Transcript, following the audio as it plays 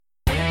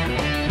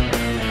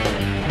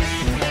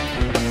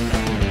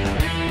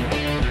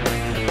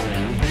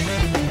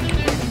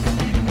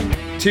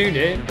Tune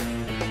in,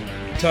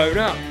 tone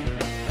up.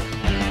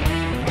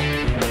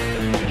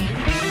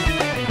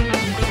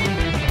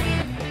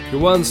 Your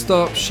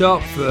one-stop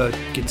shop for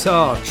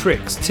guitar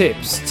tricks,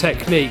 tips,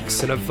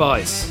 techniques and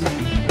advice.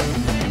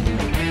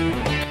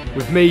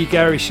 With me,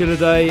 Gary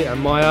Shilladay, and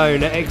my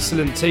own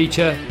excellent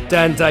teacher,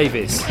 Dan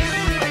Davis.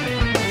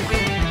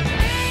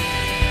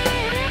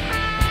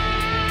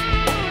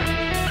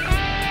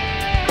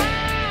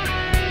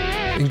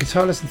 In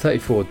Guitar Lesson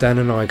 34, Dan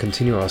and I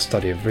continue our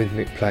study of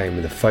rhythmic playing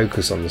with a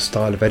focus on the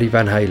style of Eddie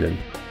Van Halen.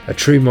 A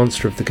true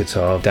monster of the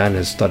guitar, Dan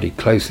has studied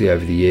closely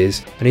over the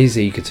years and he's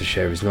eager to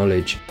share his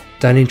knowledge.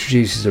 Dan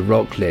introduces a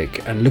rock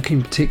lick and,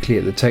 looking particularly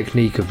at the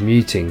technique of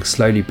muting,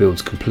 slowly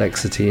builds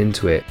complexity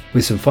into it.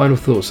 With some final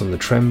thoughts on the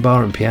trem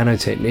bar and piano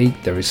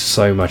technique, there is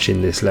so much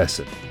in this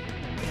lesson.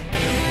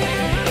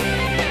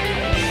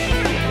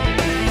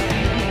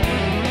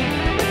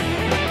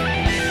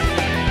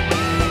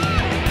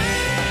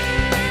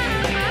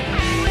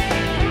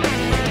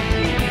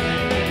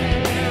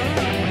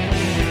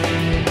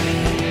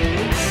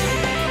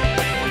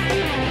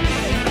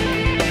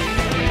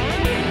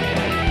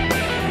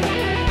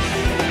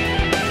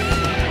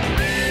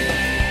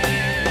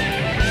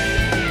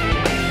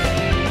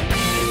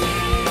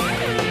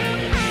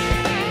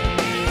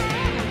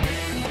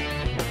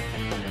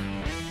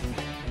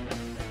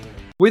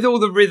 With all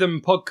the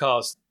rhythm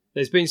podcasts,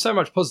 there's been so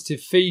much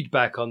positive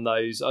feedback on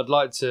those. I'd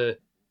like to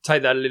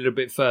take that a little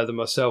bit further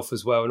myself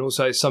as well. And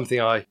also it's something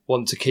I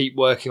want to keep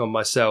working on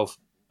myself.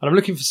 And I'm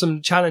looking for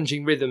some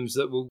challenging rhythms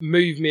that will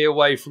move me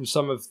away from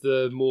some of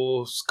the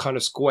more kind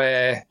of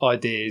square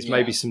ideas,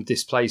 maybe some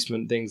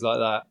displacement, things like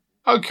that.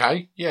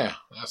 Okay, yeah,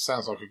 that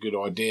sounds like a good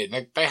idea.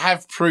 They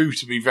have proved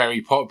to be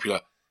very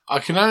popular. I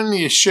can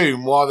only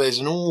assume while there's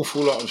an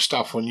awful lot of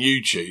stuff on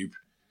YouTube,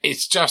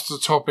 it's just a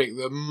topic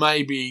that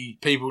maybe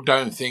people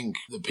don't think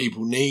that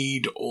people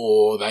need,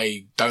 or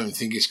they don't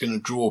think it's going to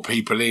draw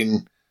people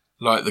in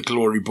like the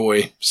Glory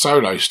Boy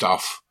solo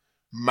stuff.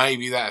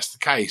 Maybe that's the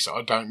case.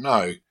 I don't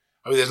know.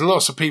 I mean, there's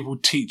lots of people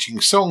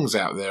teaching songs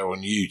out there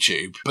on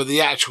YouTube, but the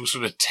actual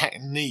sort of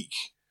technique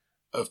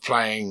of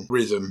playing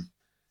rhythm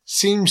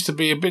seems to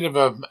be a bit of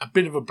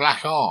a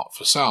black art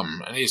for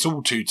some, and it's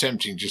all too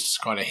tempting just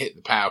to kind of hit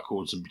the power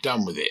chords and be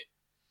done with it.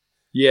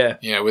 Yeah.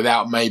 You know,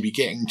 without maybe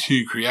getting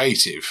too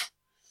creative.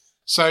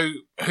 So,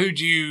 who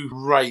do you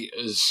rate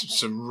as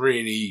some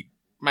really,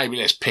 maybe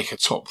let's pick a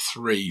top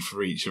 3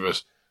 for each of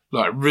us,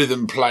 like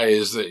rhythm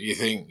players that you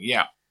think,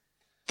 yeah,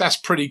 that's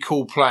pretty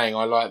cool playing,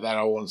 I like that,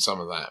 I want some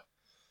of that?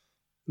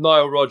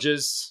 Nile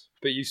Rodgers,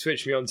 but you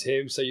switched me on to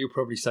him, so you'll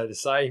probably say the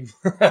same.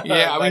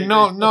 Yeah, I mean,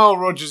 Nile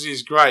Rodgers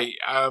is great.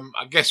 I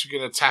guess we're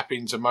going to tap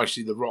into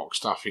mostly the rock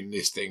stuff in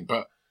this thing,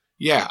 but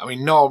yeah, I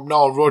mean, Nile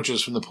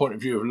Rodgers from the point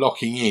of view of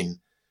locking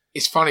in.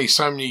 It's funny,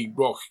 so many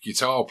rock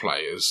guitar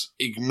players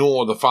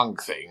ignore the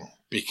funk thing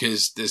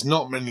because there's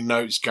not many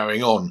notes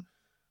going on.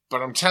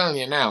 But I'm telling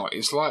you now,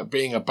 it's like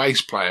being a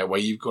bass player where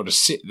you've got to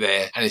sit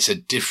there and it's a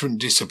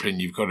different discipline.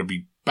 You've got to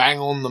be bang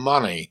on the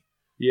money.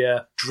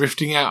 Yeah.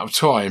 Drifting out of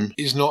time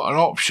is not an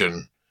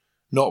option.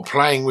 Not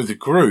playing with a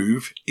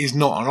groove is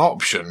not an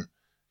option.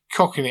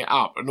 Cocking it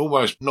up and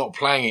almost not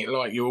playing it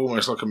like you're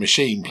almost like a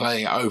machine,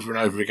 playing it over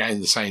and over again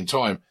at the same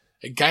time,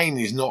 again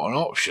is not an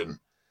option.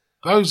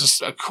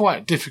 Those are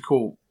quite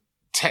difficult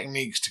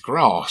techniques to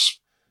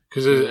grasp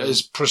because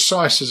as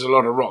precise as a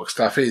lot of rock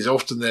stuff is,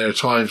 often there are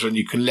times when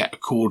you can let a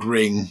chord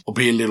ring or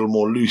be a little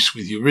more loose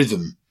with your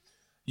rhythm.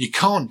 You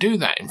can't do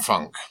that in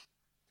funk.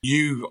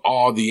 You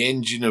are the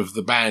engine of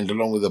the band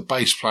along with the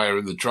bass player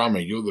and the drummer.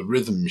 You're the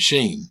rhythm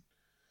machine.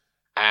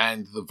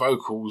 And the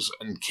vocals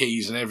and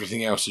keys and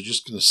everything else are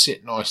just going to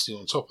sit nicely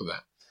on top of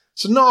that.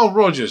 So Nile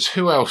Rodgers,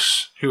 who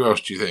else do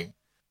you think?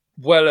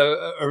 Well,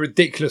 a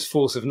ridiculous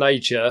force of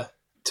nature.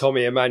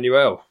 Tommy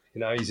Emmanuel, you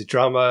know, he's a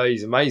drummer,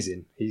 he's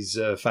amazing. He's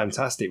a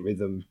fantastic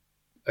rhythm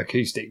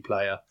acoustic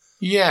player.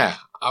 Yeah,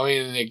 I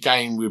mean,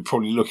 again, we're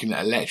probably looking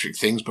at electric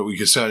things, but we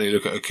could certainly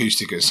look at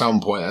acoustic at some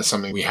point. That's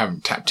something we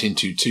haven't tapped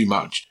into too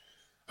much.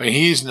 I mean,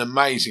 he is an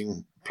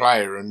amazing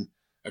player, and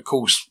of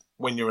course,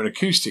 when you're an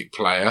acoustic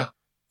player,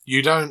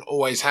 you don't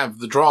always have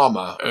the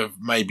drama of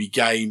maybe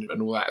gain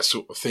and all that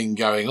sort of thing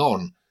going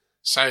on.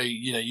 So,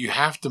 you know, you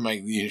have to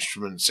make the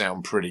instrument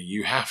sound pretty.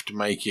 You have to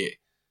make it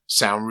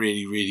sound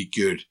really, really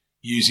good.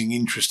 Using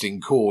interesting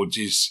chords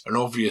is an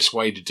obvious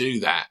way to do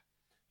that.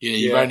 You know,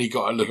 you've only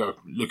got to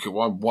look at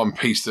one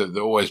piece that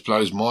always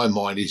blows my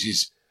mind is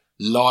his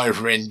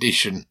live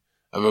rendition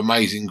of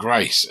Amazing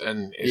Grace.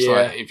 And it's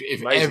like,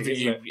 if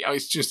amazing, ever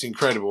it's just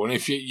incredible. And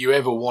if you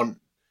ever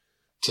want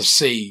to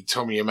see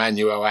Tommy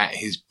Emmanuel at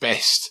his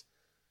best,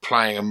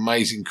 playing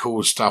amazing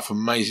chord stuff,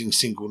 amazing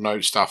single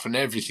note stuff, and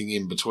everything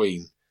in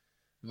between,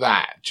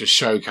 that just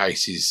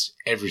showcases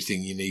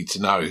everything you need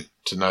to know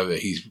that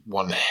he's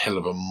one hell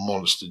of a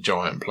monster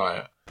giant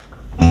player.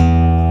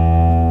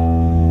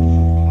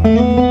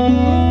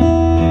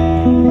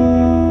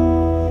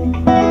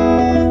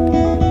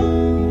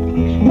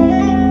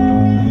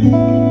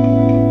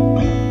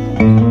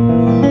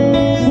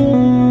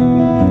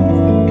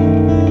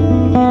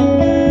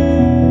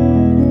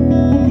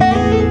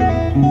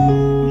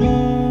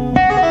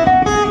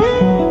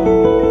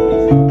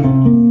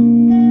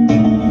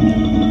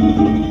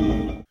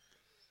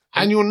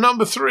 And your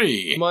number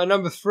 3? My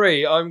number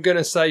 3, I'm going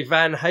to say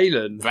Van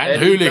Halen. Van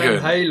Hooligan.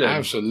 Van Halen.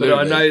 Absolutely. But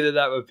I know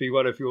that would be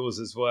one of yours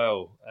as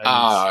well.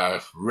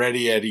 And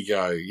Ready, Eddie,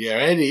 go. Yeah,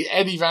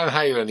 Eddie Van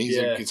Halen. He's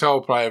a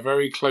guitar player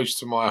very close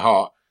to my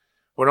heart.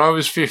 When I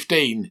was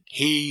 15,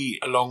 he,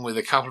 along with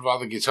a couple of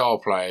other guitar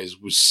players,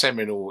 was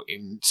seminal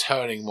in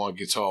turning my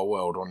guitar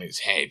world on its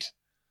head.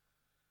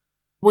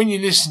 When you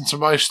listen to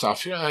most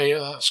stuff, yeah,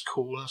 that's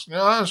cool. That's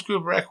a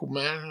good record,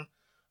 man.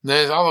 And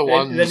there's other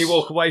ones. Then you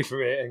walk away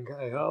from it and go,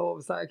 oh, what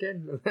was that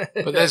again?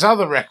 But there's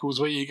other records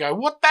where you go,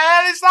 what the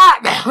hell is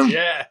that?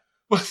 Yeah.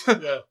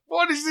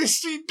 What is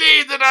this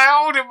CD that I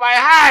hold in my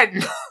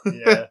hand?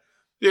 Yeah.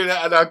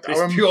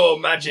 It's pure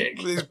magic.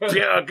 This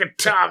pure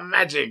guitar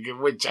magic,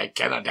 which I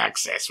cannot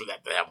access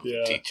without the help of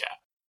a teacher.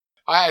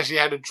 I actually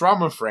had a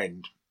drummer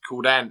friend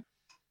called Ant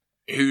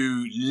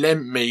who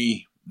lent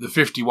me the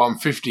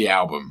 5150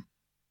 album.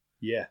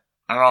 Yeah.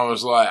 And I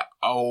was like,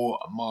 oh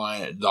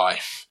my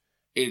life.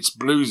 It's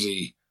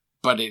bluesy,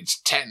 but it's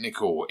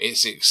technical.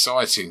 It's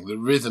exciting. The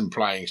rhythm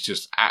playing is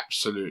just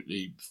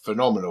absolutely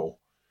phenomenal.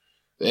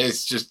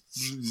 It's just...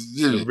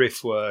 The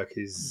riff work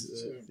is...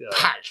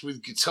 packed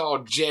with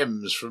guitar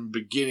gems from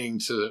beginning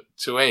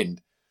to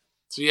end.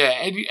 So yeah,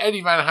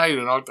 Eddie Van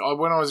Halen, I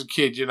when I was a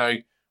kid,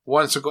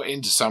 once I got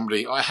into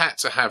somebody, I had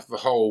to have the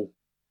whole...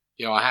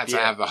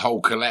 have the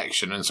whole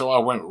collection. And so I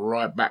went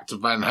right back to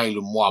Van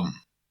Halen 1.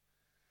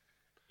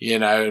 Van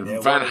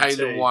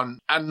Halen 1,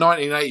 and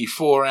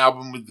 1984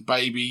 album with the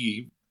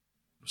baby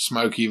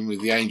smoking with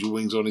the angel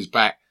wings on his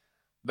back.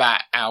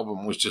 That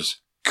album was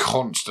just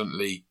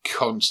constantly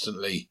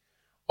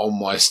on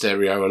my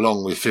stereo,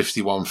 along with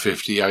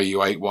 5150,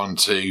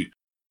 OU812,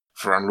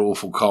 For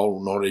Unlawful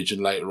Carnal Knowledge,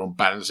 and later on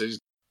Balances.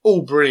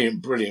 All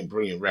brilliant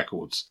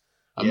records.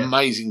 Yeah.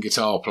 Amazing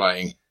guitar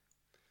playing.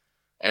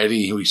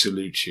 Eddie, we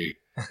salute you.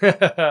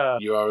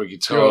 You are a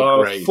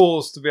guitar great. A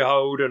force to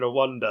behold and a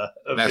wonder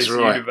of this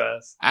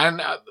universe. And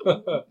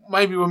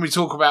maybe when we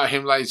talk about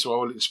him later, I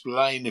will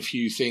explain a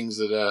few things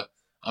that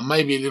are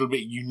maybe a little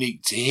bit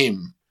unique to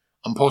him,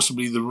 and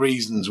possibly the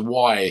reasons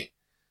why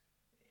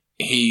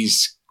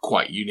he's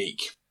quite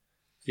unique.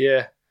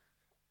 Yeah.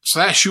 So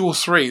that's your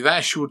 3.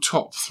 That's your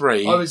top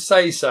 3. I would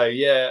say so,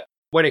 yeah.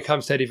 When it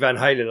comes to Eddie Van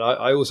Halen,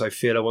 I also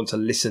feel I want to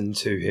listen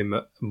to him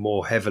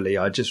more heavily.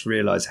 I just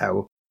realise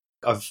how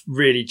I've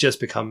really just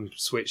become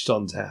switched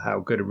on to how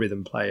good a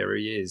rhythm player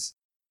he is.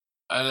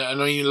 And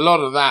I mean, a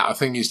lot of that, I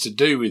think, is to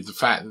do with the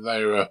fact that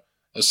they were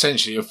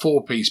essentially a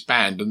 4-piece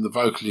band and the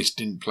vocalist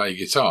didn't play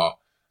guitar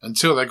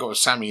until they got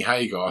Sammy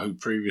Hagar,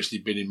 who'd previously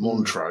been in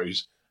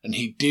Montrose, and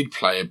he did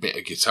play a bit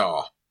of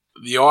guitar.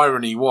 The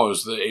irony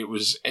was that it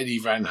was Eddie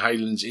Van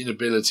Halen's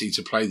inability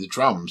to play the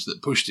drums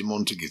that pushed him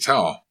onto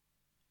guitar.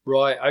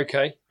 Right,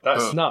 okay.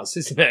 That's nuts,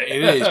 isn't it?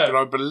 It is, but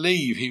I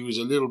believe he was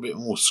a little bit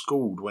more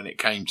schooled when it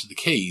came to the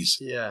keys.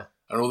 Yeah.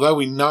 And although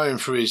we know him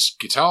for his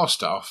guitar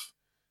stuff,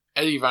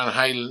 Eddie Van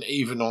Halen,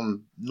 even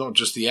on not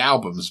just the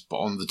albums, but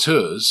on the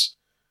tours,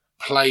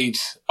 played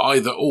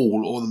either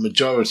all or the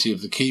majority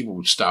of the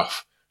keyboard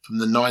stuff from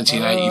the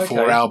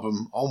 1984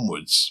 album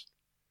onwards.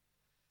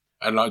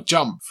 And like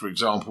Jump, for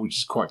example, which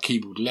is quite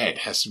keyboard-led,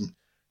 has some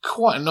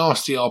quite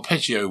nasty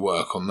arpeggio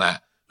work on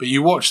that. But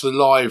you watch the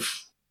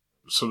live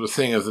sort of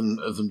thing of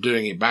them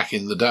doing it back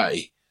in the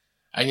day,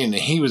 and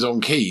he was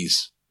on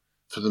keys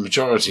for the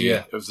majority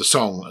of the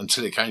song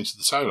until it came to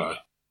the solo.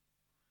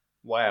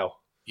 Wow.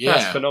 Yeah.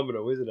 That's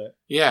phenomenal, isn't it?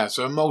 Yeah,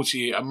 so a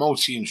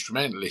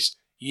multi-instrumentalist.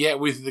 Yet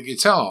with the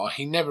guitar,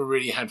 he never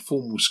really had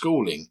formal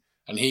schooling,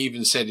 and he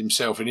even said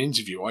himself in an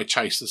interview, I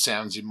chase the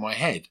sounds in my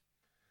head.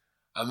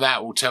 And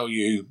that will tell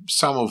you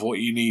some of what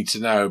you need to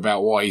know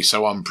about why he's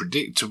so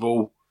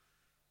unpredictable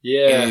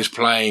in his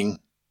playing,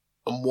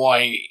 and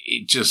why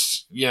it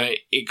just,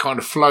 it kind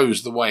of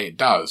flows the way it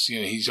does.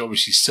 He's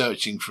obviously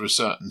searching for a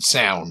certain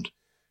sound.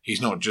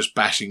 He's not just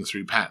bashing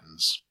through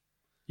patterns.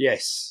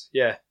 Yes,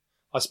 yeah.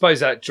 I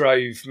suppose that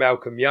drove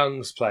Malcolm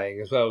Young's playing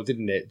as well,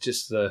 didn't it?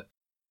 Just the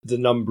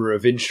number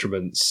of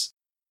instruments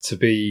to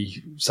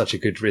be such a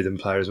good rhythm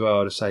player as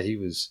well. I'd say he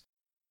was...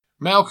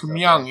 Malcolm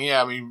Young,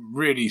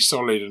 really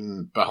solid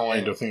and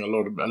behind, I think, a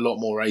lot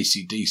more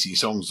AC/DC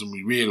songs than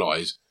we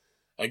realise.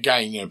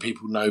 Again,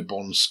 people know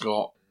Bon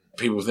Scott.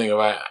 People think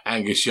about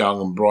Angus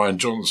Young and Brian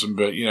Johnson,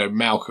 but,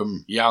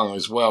 Malcolm Young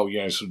as well,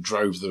 sort of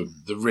drove the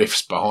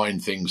riffs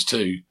behind things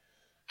too.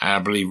 And I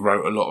believe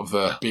wrote a lot of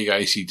the big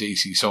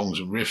AC/DC songs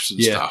and riffs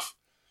and stuff.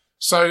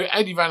 So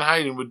Eddie Van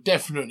Halen would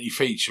definitely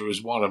feature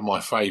as one of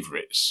my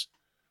favourites,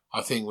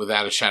 I think,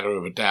 without a shadow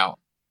of a doubt.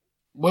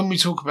 When we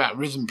talk about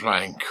rhythm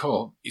playing,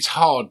 it's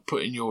hard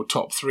putting your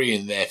top 3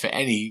 in there for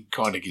any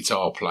kind of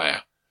guitar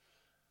player.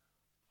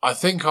 I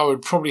think I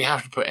would probably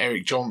have to put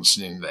Eric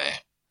Johnson in there.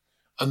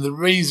 And the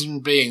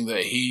reason being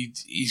that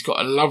he's got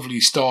a lovely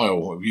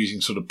style of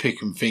using sort of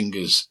pick and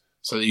fingers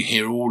so that you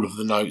hear all of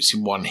the notes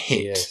in one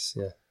hit. Yes,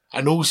 yeah.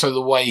 And also the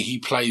way he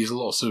plays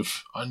lots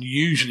of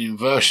unusual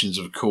inversions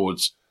of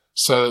chords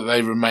so that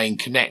they remain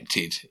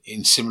connected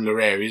in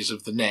similar areas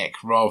of the neck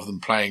rather than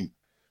playing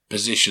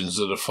positions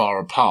that are far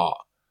apart.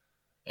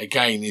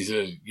 Again, is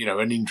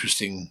an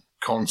interesting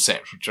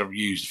concept, which I've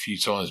used a few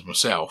times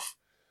myself.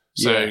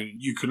 So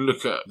you can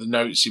look at the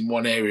notes in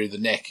one area of the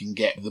neck and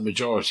get the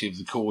majority of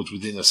the chords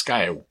within a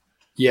scale,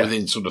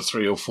 within sort of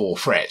 3 or 4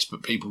 frets,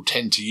 but people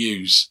tend to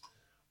use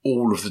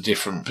all of the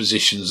different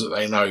positions that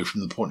they know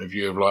from the point of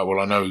view of like, well,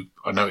 I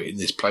know it in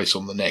this place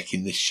on the neck,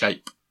 in this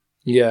shape.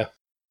 Yeah.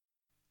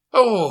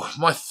 Oh,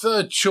 my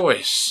third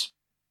choice.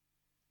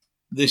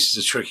 This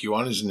is a tricky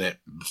one, isn't it?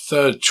 The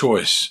third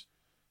choice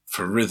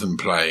for rhythm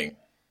playing.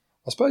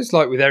 I suppose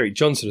like with Eric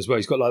Johnson as well,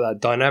 he's got like that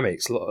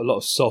dynamics, a lot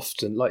of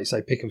soft and, like you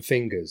say, picking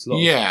fingers. A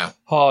lot of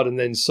hard and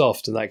then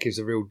soft, and that gives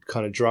a real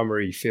kind of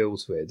drummery feel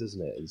to it, doesn't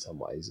it, in some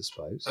ways, I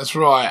suppose? That's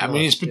right. I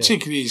mean, it's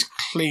particularly his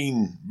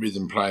clean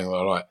rhythm playing that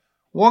I like.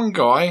 One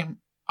guy,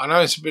 I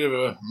know it's a bit of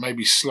a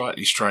maybe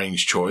slightly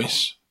strange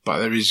choice, but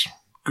there is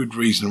good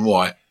reason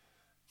why,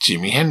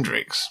 Jimi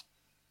Hendrix.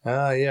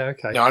 Ah, yeah,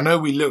 okay. Now, I know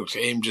we looked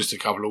at him just a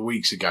couple of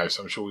weeks ago,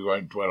 so I'm sure we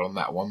won't dwell on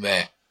that one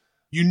there.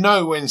 You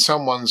know when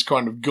someone's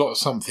kind of got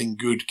something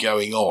good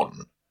going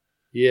on.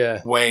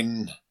 Yeah.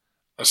 When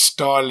a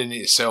style in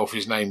itself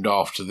is named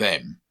after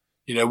them.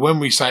 You know, when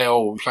we say,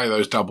 oh, play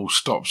those double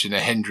stops in a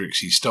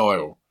Hendrixy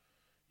style.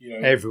 You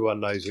know,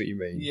 everyone knows what you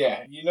mean.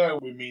 Yeah, you know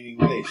we're meaning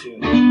this. You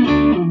know?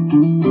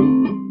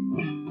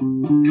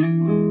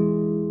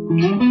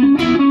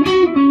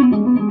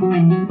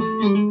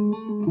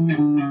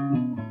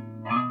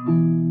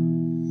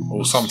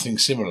 Or something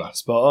similar.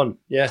 Spot on,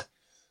 yeah.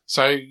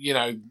 So, you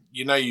know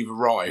you've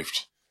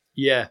arrived.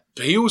 Yeah.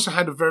 But he also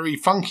had a very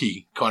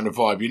funky kind of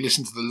vibe. You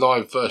listen to the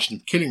live version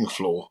of Killing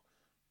Floor,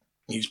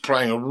 he's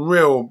playing a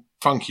real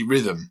funky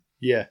rhythm.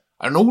 Yeah.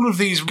 And all of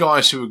these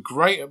guys who are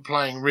great at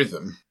playing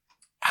rhythm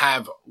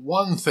have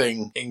one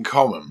thing in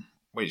common,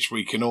 which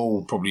we can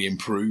all probably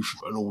improve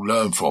and all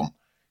learn from.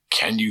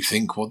 Can you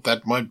think what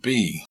that might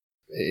be?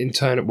 The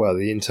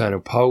internal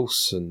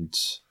pulse and...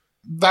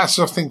 That's,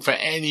 I think, for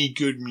any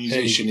good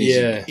musician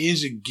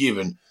is a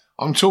given.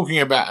 I'm talking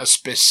about a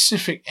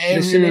specific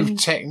area of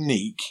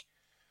technique.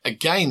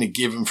 Again, a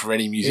given for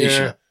any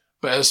musician,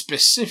 but a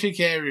specific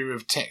area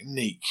of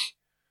technique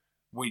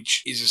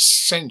which is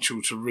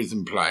essential to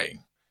rhythm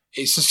playing.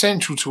 It's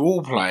essential to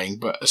all playing,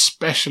 but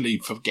especially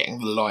for getting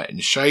the light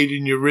and shade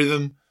in your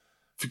rhythm,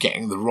 for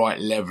getting the right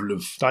level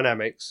of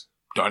dynamics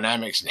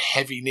and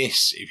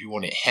heaviness if you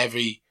want it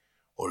heavy,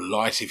 or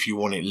light if you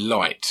want it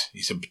light.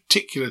 It's a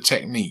particular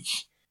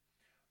technique.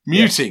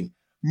 Muting. Yeah.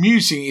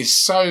 Muting is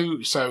so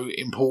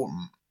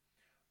important,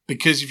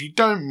 because if you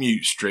don't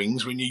mute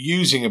strings when you're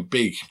using a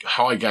big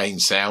high gain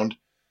sound,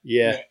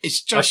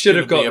 it's just going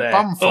to be a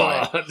bum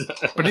fight.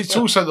 But it's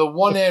also the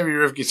one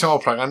area of guitar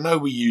playing. I know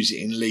we use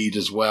it in lead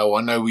as well.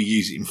 I know we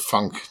use it in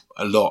funk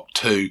a lot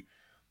too.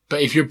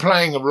 But if you're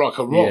playing a rock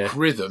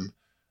rhythm,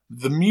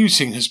 the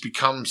muting has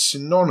become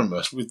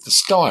synonymous with the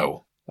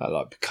style.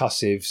 Like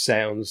percussive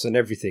sounds and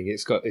everything.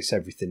 It's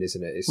everything,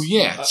 isn't it? It's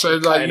so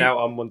like cutting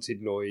out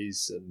unwanted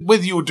noise. And...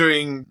 whether you're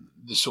doing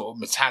the sort of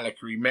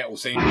metallic-y metal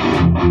thing,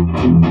 and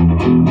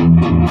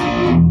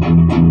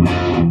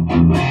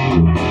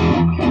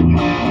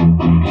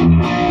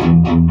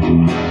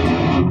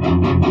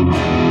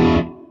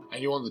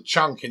you want the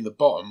chunk in the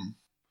bottom,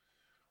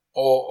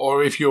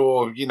 or if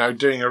you're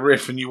doing a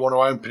riff and you want to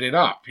open it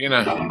up,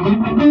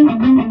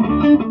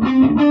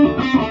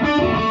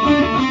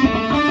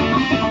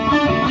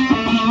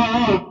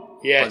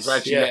 Yes, by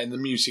gradually letting the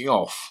muting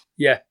off.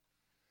 Yeah.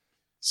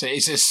 So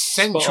it's an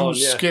essential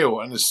skill.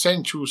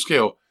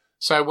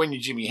 So when you're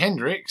Jimi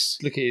Hendrix,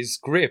 look at his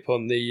grip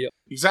on the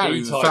the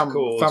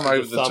thumb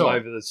over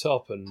the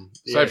top, and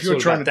so if you're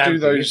trying to do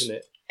those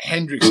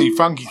Hendrixy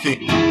funky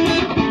things,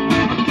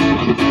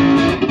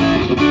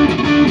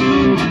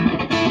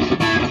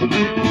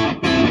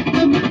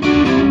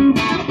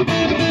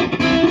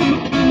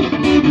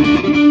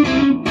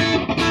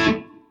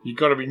 you've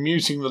got to be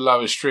muting the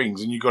lower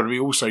strings, and you've got to be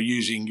also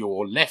using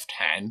your left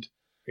hand,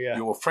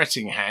 your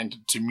fretting hand,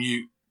 to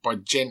mute by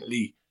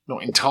gently,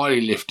 not entirely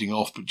lifting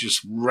off, but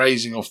just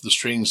raising off the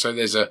strings so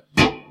there's a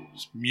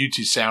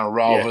muted sound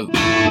rather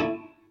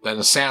than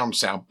a sound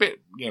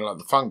bit, like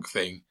the funk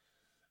thing.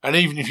 And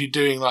even if you're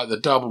doing like the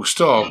double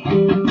stop,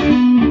 you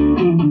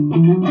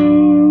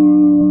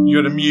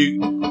got to mute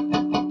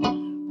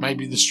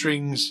maybe the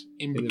strings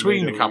in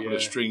between a couple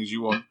of strings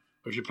you want.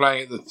 If you're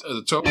playing at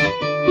the top, you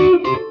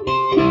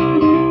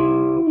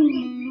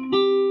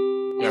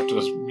have to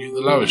just mute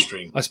the lower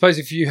string. I suppose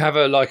if you have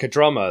a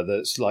drummer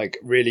that's like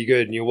really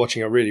good and you're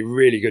watching a really,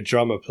 really good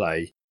drummer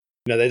play,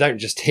 they don't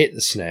just hit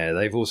the snare.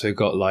 They've also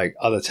got like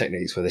other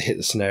techniques where they hit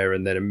the snare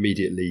and then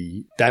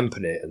immediately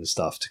dampen it and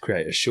stuff to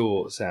create a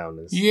short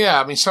sound.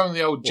 Yeah, I mean, some of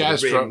the old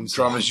jazz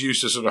drummers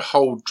used to sort of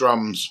hold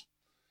drums.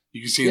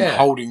 You can see them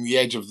holding the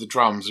edge of the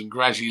drums and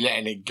gradually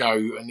letting it go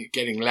and it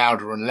getting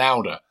louder and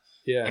louder.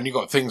 Yeah. And you've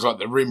got things like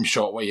the rim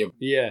shot where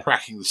you're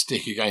cracking the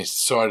stick against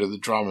the side of the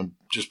drum and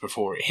just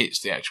before it hits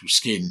the actual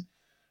skin,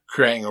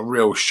 creating a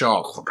real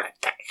sharp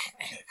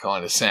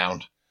kind of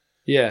sound.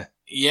 Yeah.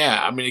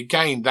 Yeah, I mean,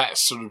 again,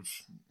 that's sort of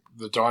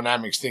the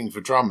dynamics thing for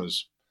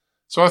drummers.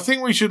 So I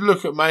think we should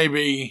look at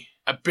maybe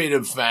a bit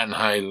of Van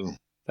Halen.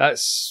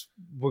 That's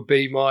would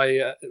be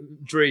my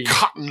dream.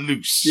 Cut and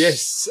loose.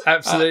 Yes,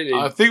 absolutely.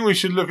 I think we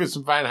should look at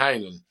some Van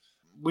Halen.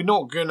 We're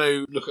not going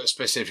to look at a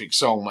specific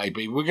song,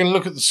 maybe. We're going to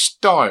look at the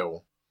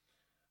style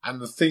and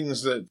the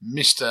things that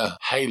Mr.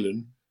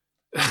 Halen...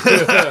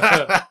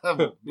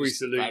 We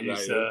salute you,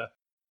 sir.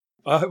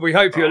 We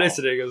hope you're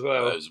listening as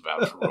well. Those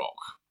about to rock.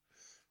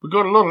 We've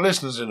got a lot of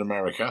listeners in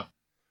America.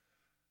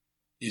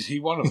 Is he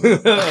one of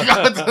them?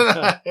 I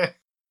don't know.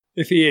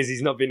 If he is,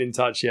 he's not been in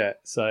touch yet.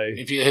 So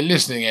if you're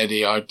listening,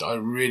 Eddie, I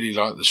really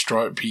like the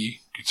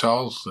stripy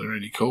guitars. They're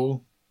really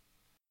cool.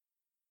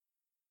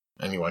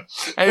 Anyway.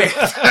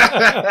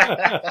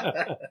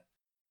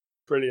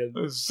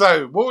 Brilliant.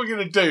 So what we're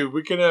going to do,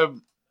 we're going to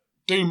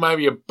do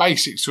maybe a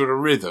basic sort of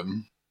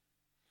rhythm.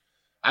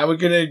 And we're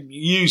going to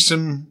use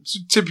some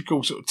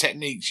typical sort of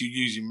techniques you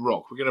use in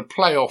rock. We're going to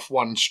play off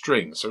one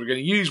string. So we're going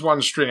to use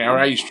one string,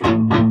 our A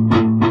string.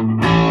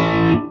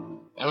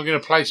 And we're going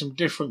to play some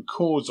different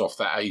chords off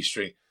that A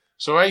string.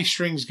 So A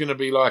string's going to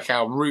be like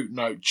our root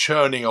note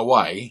churning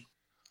away.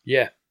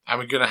 Yeah. And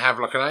we're going to have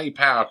like an A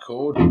power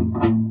chord.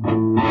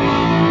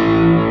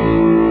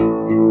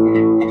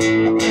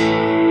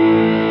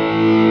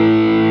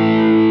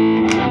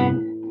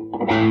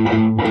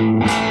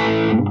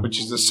 Which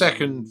is the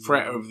second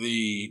fret of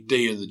the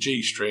D and the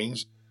G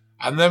strings.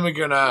 And then we're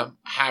going to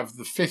have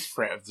the fifth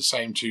fret of the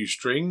same two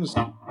strings.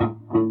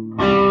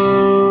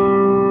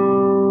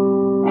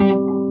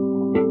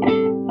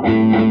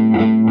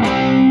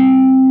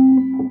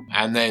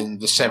 And then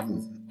the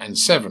 7 and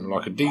 7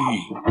 like a D.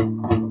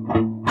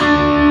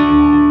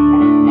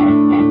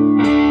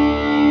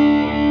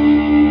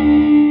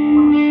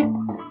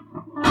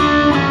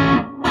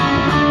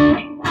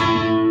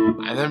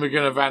 And then we're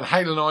going to Van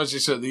Halenize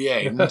this at the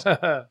end.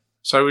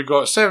 So we've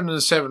got 7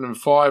 and 7 and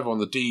 5 on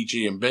the D,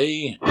 G and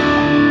B.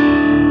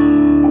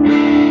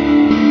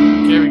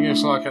 Giving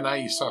us like an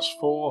A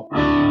sus4.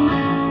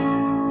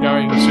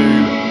 Going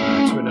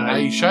to an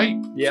A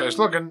shape. Yep. So it's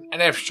like an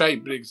F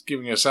shape, but it's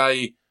giving us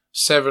A,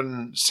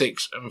 7,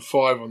 6 and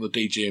 5 on the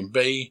D, G and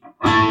B.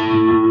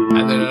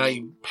 And then an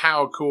A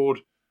power chord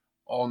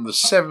on the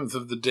 7th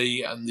of the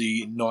D and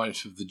the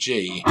 9th of the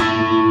G.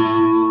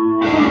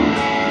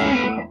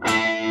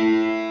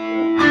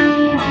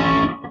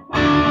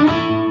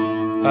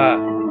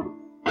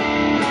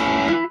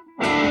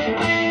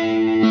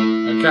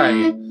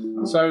 Okay,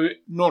 so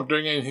not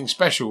doing anything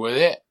special with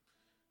it.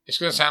 It's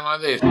going to sound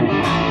like this. Right,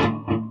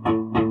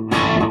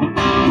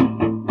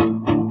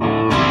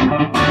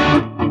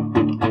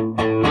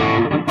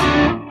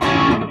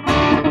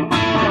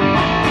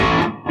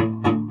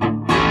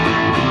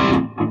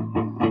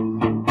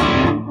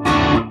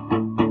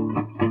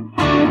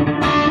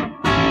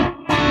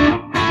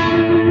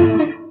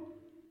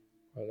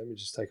 let me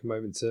just take a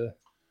moment to...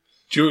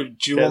 Do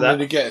you want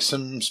me to get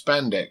some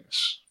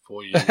spandex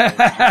for you?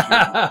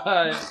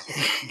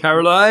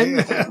 Caroline?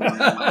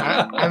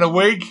 And a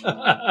wig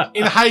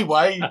in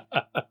Hayway.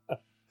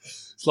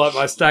 It's like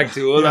my stag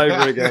do all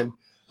over again.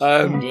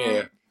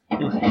 Yeah.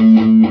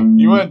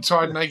 You weren't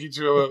tied naked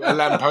to a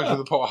lamppost with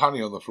a pot of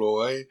honey on the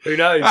floor, eh? Who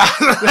knows?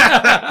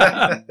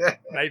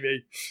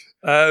 Maybe.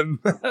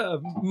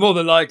 More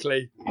than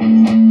likely.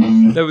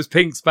 There was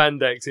pink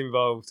spandex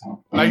involved.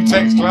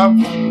 Latex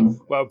gloves?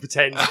 Well,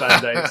 pretend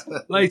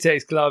spandex.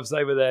 Latex gloves,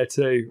 they were there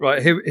too.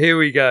 Right, here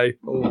we go.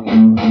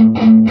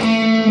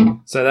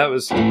 Ooh. So that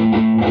was... No.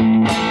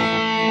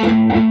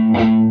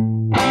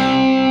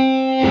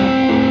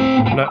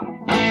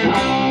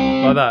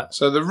 Like that.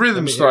 So the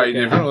rhythm's slightly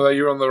different, although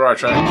you're on the right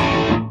track.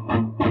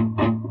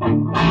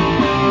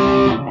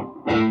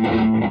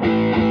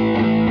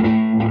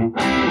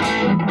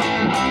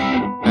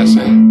 That's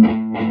it.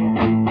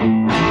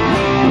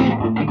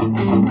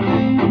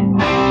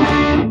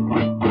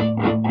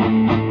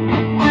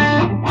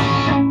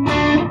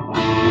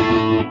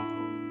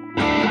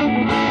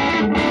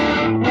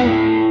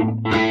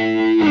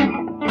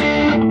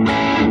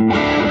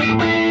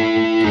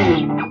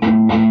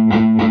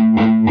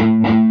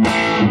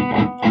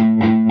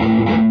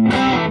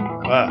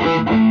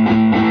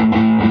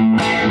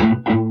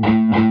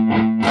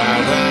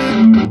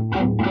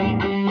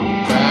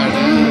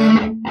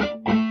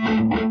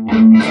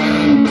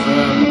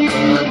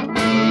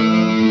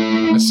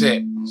 That's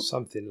it.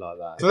 Something like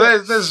that. So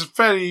there's a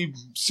fairly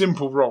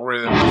simple rock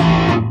rhythm.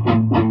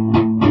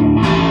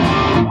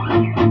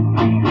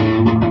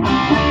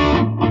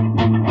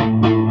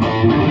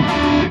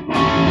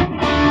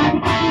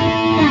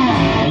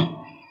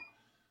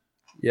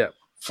 Yeah.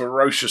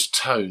 Ferocious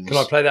tones. Can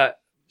I play that?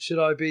 Should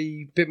I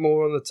be a bit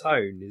more on the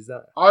tone? Is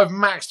that? I've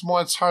maxed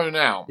my tone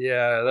out.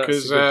 Yeah,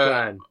 that's a good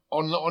plan.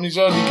 On his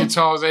early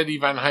guitars, Eddie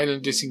Van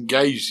Halen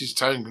disengaged his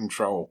tone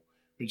control,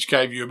 which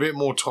gave you a bit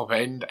more top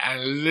end and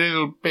a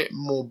little bit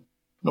more,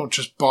 not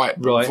just bite,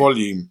 but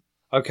volume.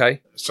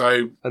 Okay.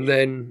 So and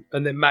then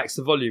max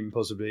the volume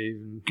possibly.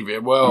 Give it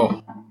a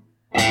whirl.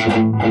 I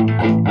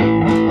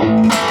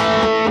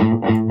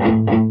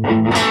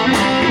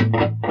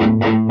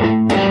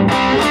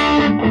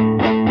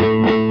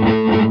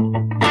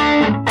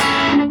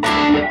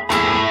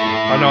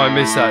know I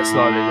missed that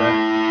slightly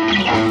there.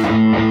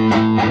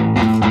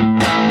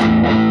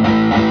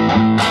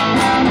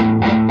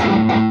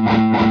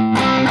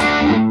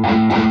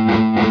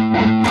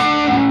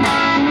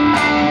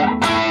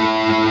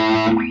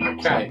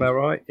 Okay. About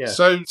right, yeah.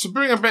 So to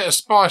bring a bit of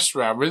spice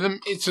to our rhythm,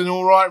 it's an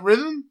alright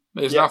rhythm.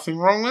 There's nothing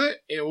wrong with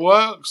it. It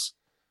works.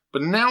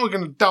 But now we're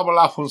going to double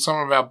up on some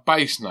of our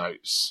bass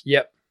notes.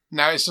 Yep.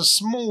 Now, it's a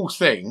small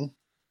thing.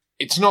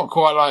 It's not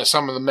quite like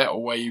some of the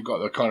metal where you've got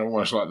the kind of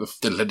almost like the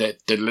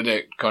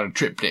diddle-a-dit kind of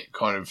triplet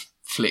kind of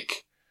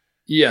flick.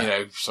 Yeah. You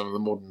know, some of the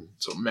modern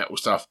sort of metal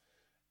stuff.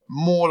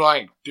 More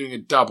like doing a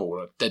double,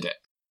 a did-it.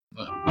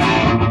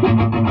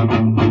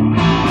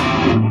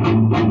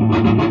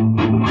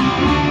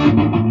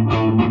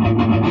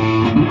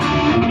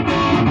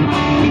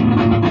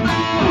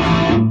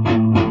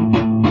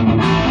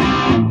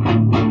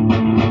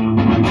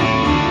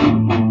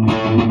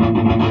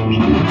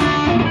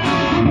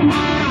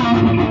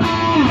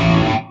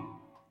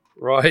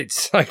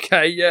 Right,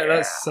 okay, yeah,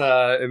 that's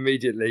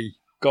immediately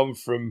gone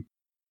from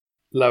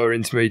lower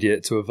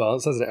intermediate to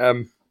advanced, hasn't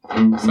it?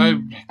 So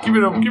give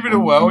it a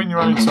whirl in your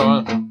own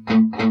time.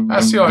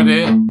 That's the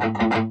idea.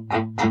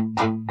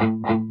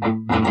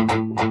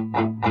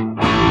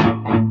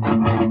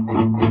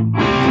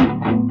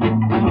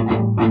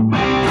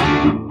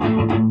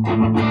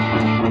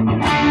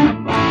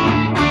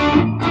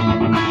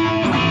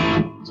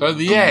 So at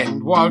the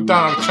end, what I've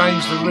done, I've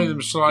changed the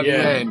rhythm slightly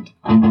at the end.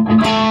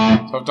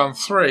 So I've done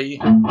 3.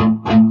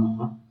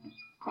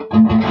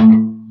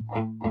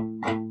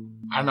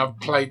 And I've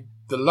played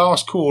the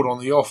last chord on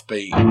the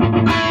offbeat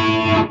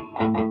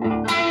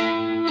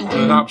with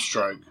an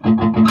upstroke.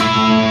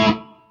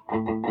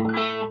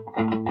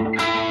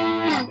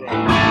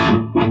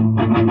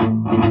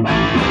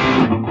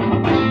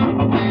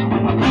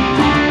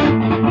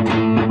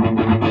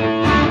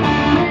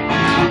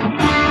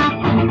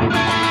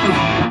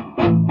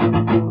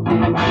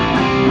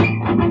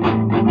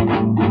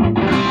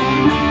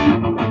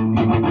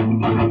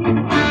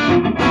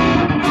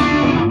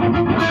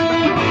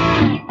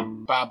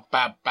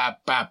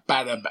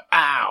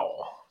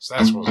 Ow! So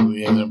that's what's at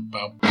the end of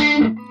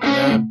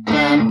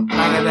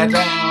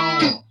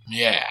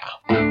yeah.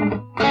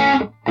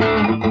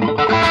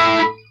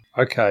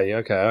 Okay,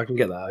 I can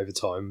get that over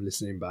time,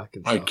 listening back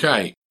and stuff.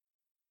 Okay.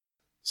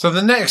 So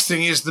the next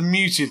thing is the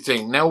muted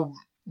thing. Now,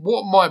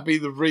 what might be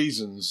the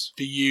reasons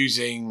for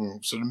using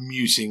sort of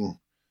muting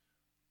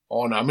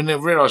on? I mean, I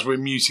realise we're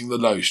muting the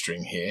low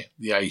string here,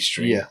 the A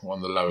string, one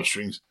of the lower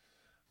strings.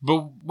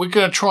 But we're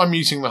going to try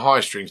muting the high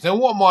strings. Now,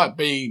 what might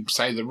be,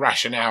 say, the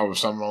rationale of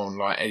someone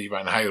like Eddie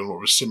Van Halen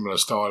or a similar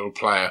style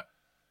player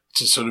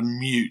to sort of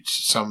mute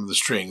some of the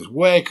strings?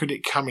 Where could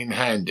it come in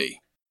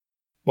handy?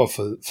 Well,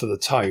 for the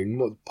tone,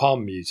 what,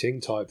 palm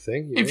muting type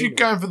thing? If you're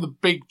going for the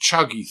big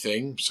chuggy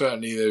thing,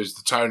 certainly there's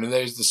the tone and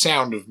there's the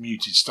sound of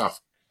muted stuff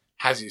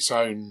has its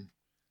own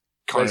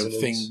kind of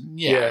thing.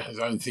 Yeah, its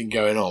own thing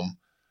going on.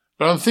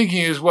 But I'm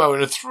thinking as well,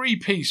 in a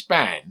 3-piece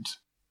band...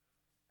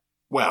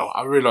 Well,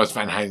 I realise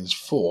Van Halen's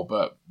 4,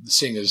 but the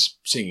singer's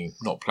singing,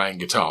 not playing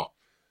guitar.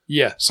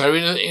 Yeah. So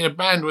in a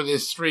band where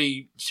there's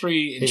three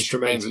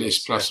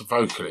instrumentalists plus a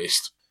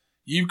vocalist,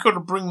 you've got to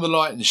bring the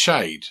light and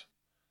shade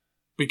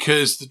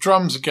because the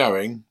drums are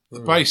going, the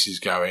bass is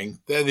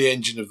going, they're the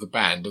engine of the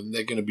band, and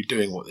they're going to be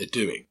doing what they're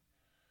doing.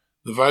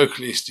 The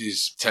vocalist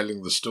is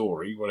telling the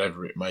story,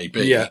 whatever it may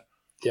be. Yeah.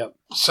 Yep.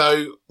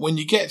 So when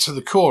you get to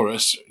the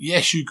chorus,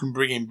 yes, you can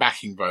bring in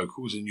backing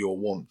vocals, and you'll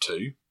want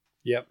to.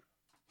 Yep.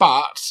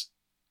 But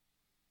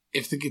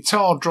if the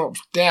guitar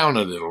drops down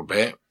a little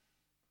bit...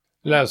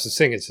 It allows the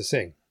singer to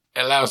sing.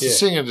 It allows the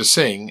singer to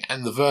sing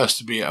and the verse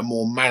to be a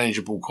more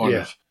manageable kind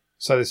of...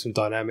 So there's some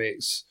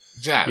dynamics.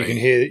 Exactly.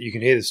 You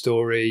can hear the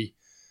story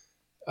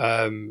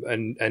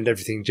and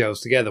everything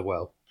gels together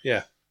well.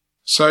 Yeah.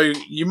 So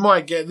you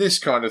might get this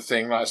kind of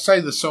thing, like say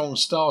the song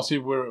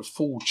started, we're at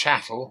full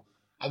chattel,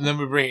 and then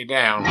we bring it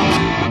down.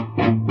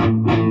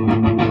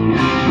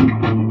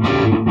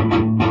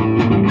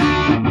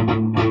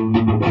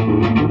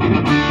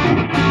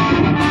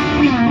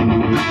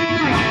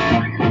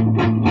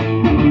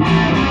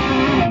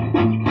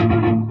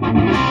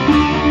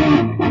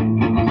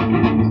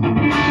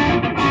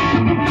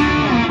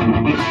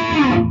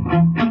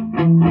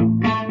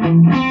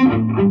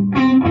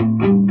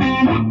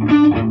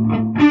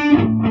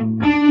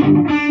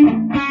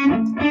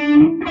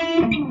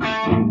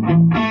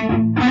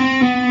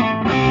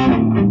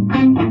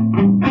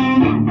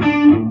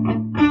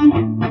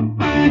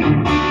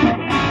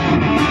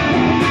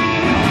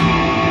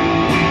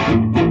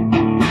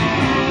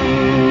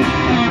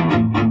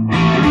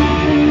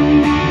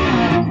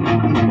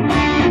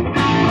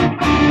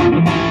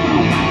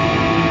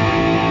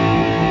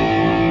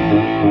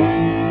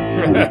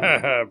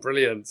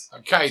 Brilliant.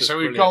 Okay, so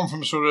we've gone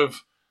from sort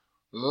of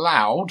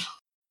loud.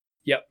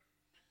 Yep.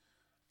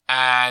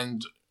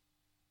 And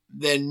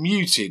then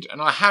muted.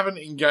 And I haven't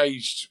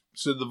engaged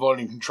sort of the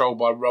volume control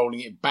by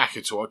rolling it back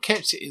at all. I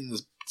kept it in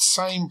the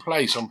same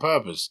place on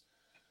purpose.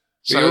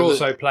 So you're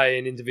also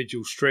playing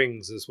individual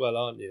strings as well,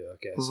 aren't you, I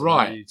guess?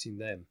 Right. Muting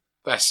them.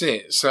 That's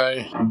it.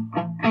 So...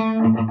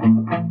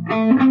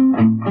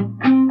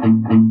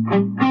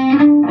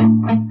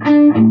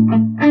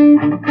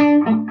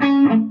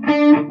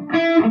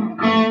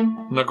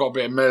 got a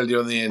bit of melody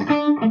on the end.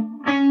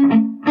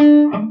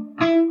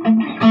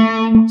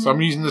 So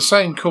I'm using the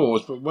same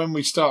chords, but when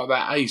we start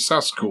that A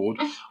sus chord,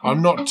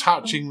 I'm not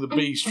touching the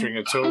B string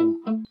at all,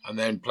 and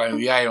then playing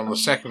the A on the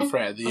second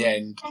fret at the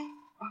end.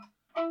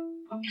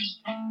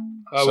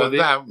 So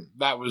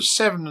that was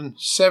 7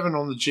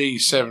 on the G,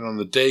 7 on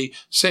the D,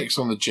 6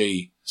 on the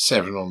G,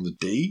 7 on the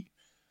D.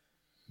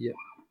 Yep.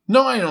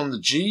 9 on the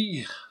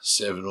G,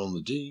 7 on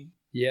the D.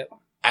 Yep.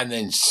 And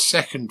then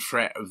second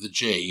fret of the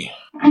G.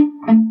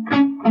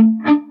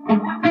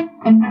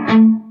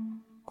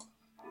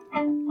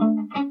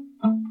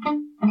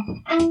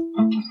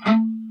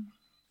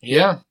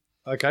 Yeah.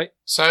 Okay.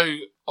 So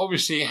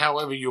obviously,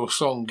 however your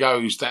song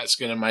goes, that's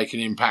going to make an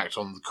impact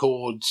on the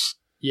chords,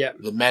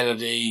 the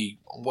melody,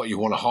 what you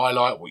want to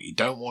highlight, what you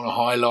don't want to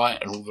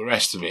highlight, and all the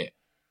rest of it.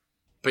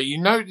 But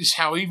you notice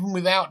how even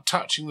without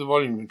touching the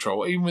volume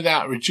control, even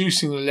without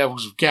reducing the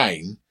levels of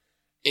gain,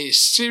 it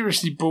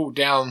seriously brought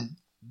down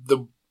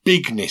the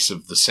bigness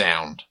of the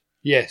sound.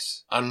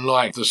 Yes.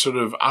 Unlike the sort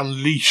of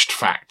unleashed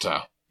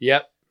factor.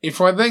 Yep.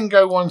 If I then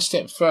go one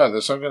step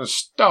further, so I'm going to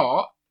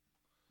start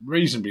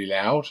reasonably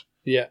loud.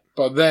 Yeah.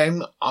 But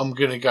then I'm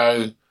going to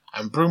go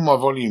and bring my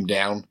volume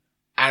down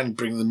and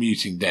bring the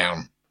muting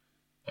down.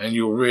 And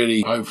you'll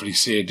really hopefully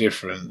see a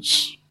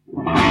difference.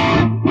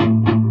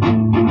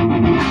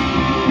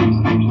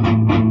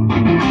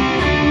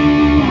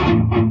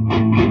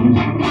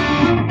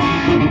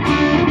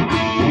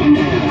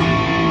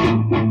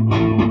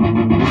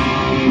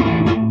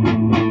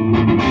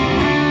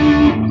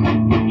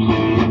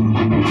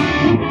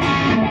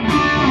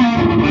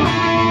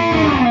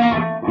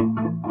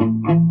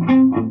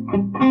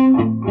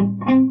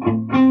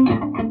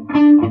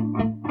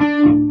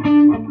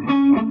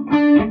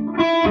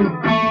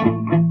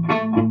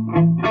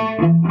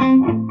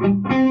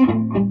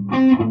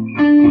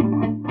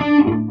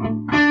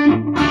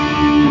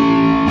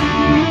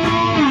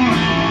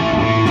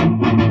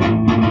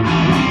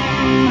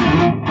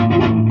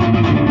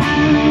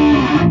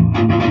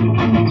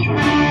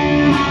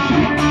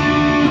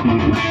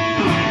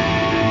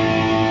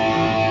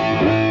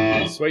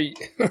 Sweet.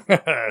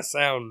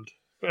 Sound.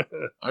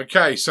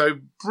 Okay, so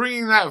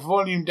bringing that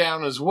volume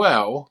down as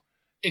well,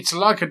 it's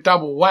like a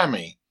double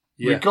whammy.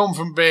 Yeah. We've gone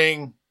from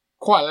being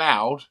quite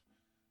loud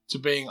to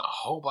being a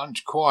whole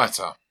bunch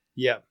quieter.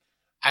 Yeah.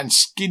 And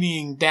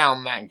skinnying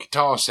down that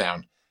guitar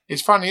sound.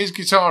 It's funny, as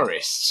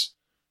guitarists,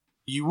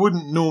 you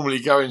wouldn't normally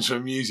go into a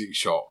music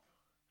shop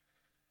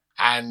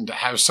and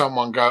have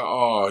someone go,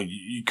 oh,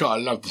 you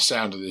gotta love the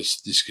sound of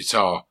this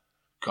guitar.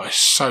 God, it's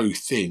so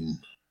thin.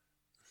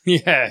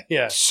 Yeah,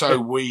 yeah. So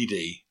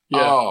weedy.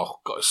 Yeah. Oh,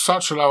 got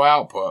such a low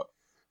output.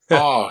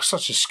 Oh,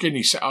 such a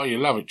skinny sound. Oh, you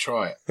love it,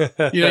 try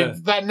it. You know,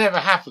 that never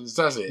happens,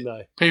 does it?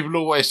 No. People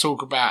always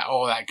talk about,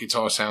 oh, that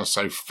guitar sounds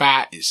so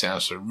fat, it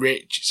sounds so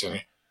rich.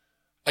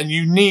 And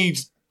you need,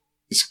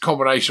 it's a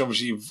combination,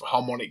 obviously, of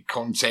harmonic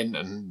content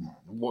and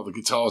what the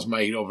guitar's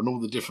made of and all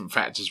the different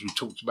factors we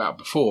talked about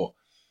before.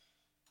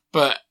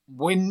 But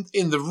when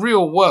in the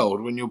real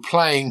world, when you're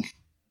playing,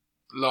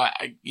 like,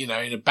 you know,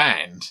 in a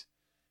band,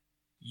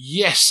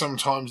 yes,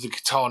 sometimes the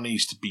guitar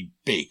needs to be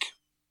big.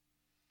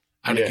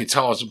 And a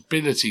guitar's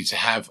ability to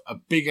have a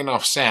big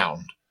enough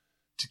sound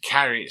to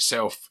carry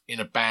itself in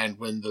a band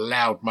when the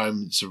loud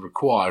moments are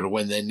required or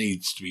when there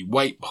needs to be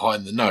weight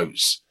behind the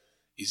notes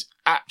is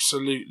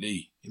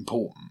absolutely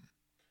important.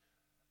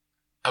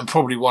 And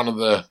probably one of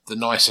the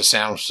nicer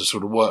sounds to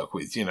sort of work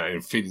with, you know,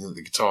 feeling that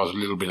the guitar's a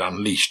little bit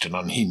unleashed and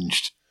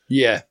unhinged.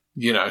 Yeah.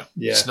 You know,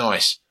 it's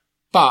nice.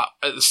 But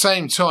at the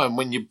same time,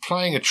 when you're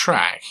playing a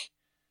track,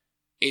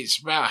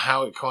 it's about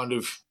how it kind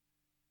of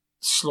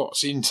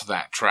slots into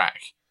that track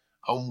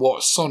and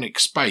what sonic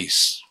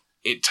space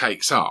it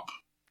takes up.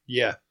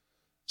 Yeah.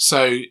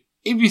 So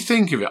if you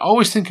think of it, I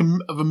always think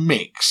of a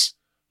mix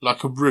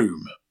like a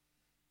room.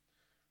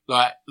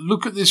 Like,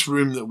 look at this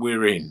room that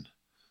we're in.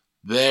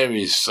 There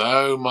is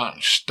so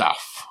much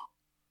stuff.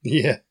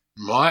 Yeah.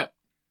 Right?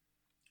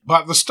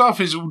 But the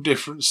stuff is all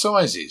different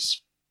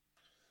sizes.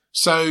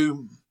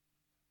 So,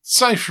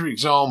 say for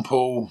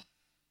example,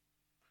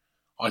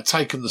 I'd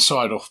taken the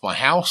side off my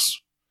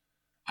house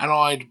and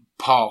I'd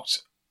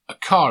parked a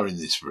car in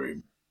this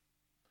room.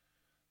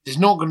 There's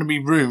not going to be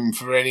room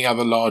for any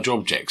other large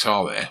objects,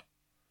 are there?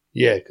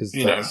 Yeah, because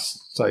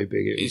that's so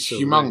big. It's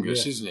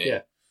humongous, isn't it?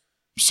 Yeah.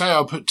 Say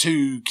I put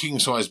 2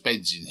 king-size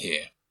beds in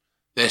here.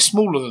 They're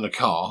smaller than a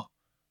car,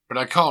 but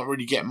I can't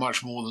really get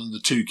much more than the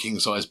 2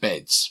 king-size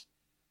beds.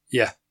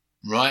 Yeah.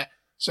 Right?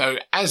 So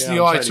as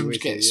the items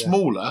get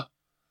smaller,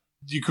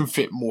 you can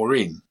fit more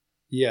in.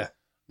 Yeah.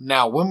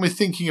 Now, when we're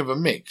thinking of a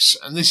mix,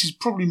 and this is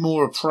probably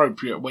more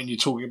appropriate when you're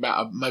talking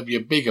about maybe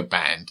a bigger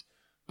band,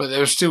 but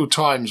there are still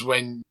times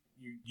when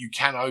you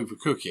can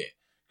overcook it.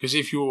 Because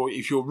if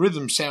your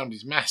rhythm sound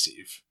is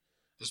massive,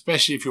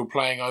 especially if you're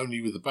playing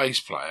only with a bass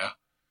player,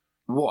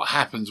 what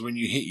happens when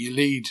you hit your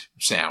lead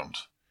sound?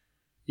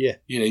 Yeah.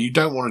 You know, you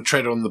don't want to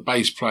tread on the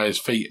bass player's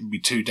feet and be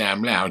too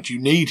damn loud. You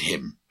need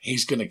him.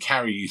 He's going to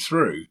carry you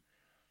through.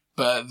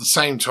 But at the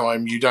same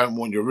time, you don't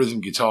want your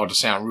rhythm guitar to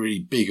sound really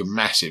big and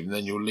massive, and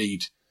then your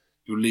lead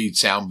your lead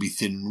sound be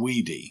thin and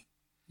weedy.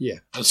 Yeah.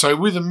 And so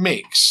with a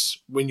mix,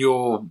 when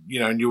you're,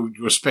 and you'll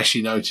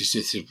especially notice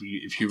this if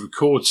you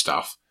record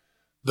stuff,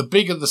 the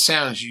bigger the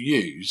sounds you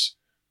use,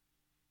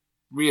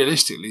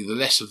 realistically, the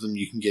less of them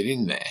you can get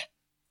in there.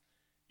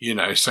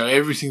 So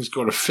everything's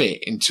got to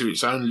fit into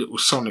its own little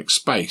sonic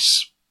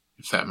space,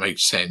 if that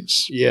makes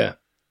sense. Yeah.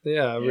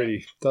 Yeah, it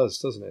really does,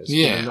 doesn't it? It's a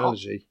good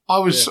analogy. I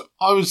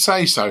would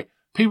say so.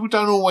 People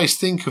don't always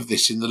think of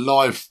this in the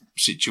live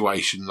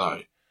situation,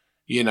 though.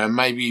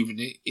 Maybe even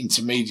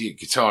intermediate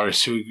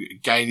guitarists who are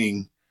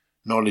gaining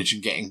knowledge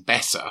and getting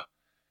better.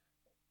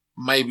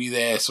 Maybe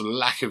their sort of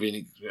lack of,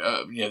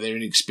 their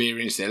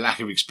inexperience, their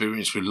lack of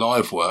experience with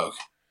live work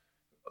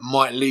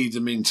might lead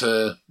them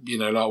into,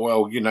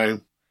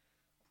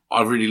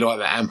 I really like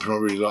that amp and I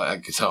really like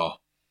that guitar.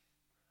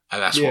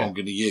 And that's what I'm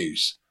going to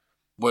use.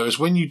 Whereas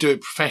when you do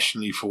it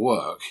professionally for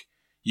work,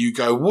 you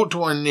go, what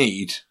do I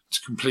need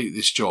to complete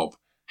this job?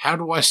 How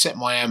do I set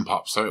my amp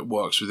up so it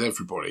works with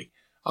everybody?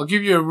 I'll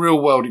give you a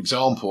real world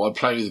example. I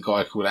play with a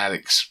guy called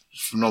Alex,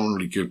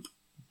 phenomenally good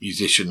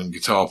musician and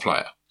guitar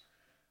player.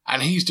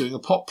 And he's doing a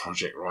pop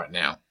project right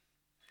now.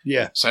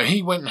 Yeah. So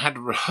he went and had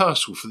a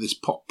rehearsal for this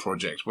pop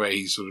project where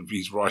he's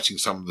writing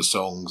some of the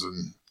songs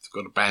and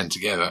got a band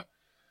together.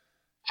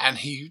 And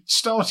he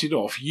started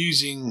off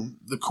using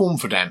the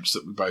Cornford amps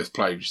that we both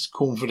played, which is the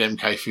Cornford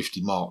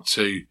MK50 Mark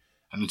II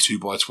and a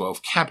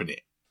 2x12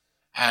 cabinet.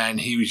 And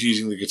he was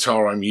using the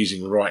guitar I'm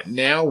using right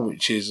now,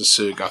 which is a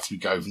Sir Guthrie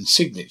Govan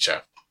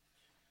Signature.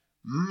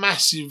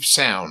 Massive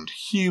sound,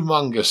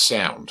 humongous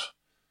sound.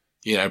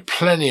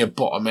 Plenty of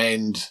bottom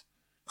end,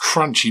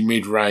 crunchy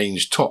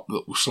mid-range, top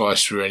that will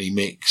slice through any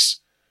mix.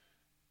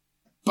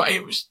 But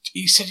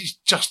he said it's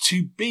just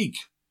too big.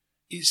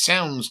 It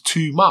sounds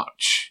too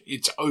much.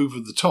 It's over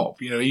the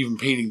top. Even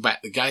peeling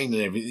back the gain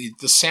and everything,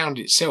 the sound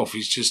itself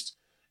is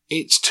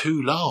it's too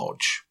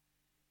large.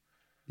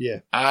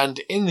 Yeah. And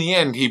in the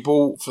end, he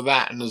bought for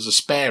that and as a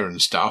spare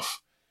and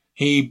stuff,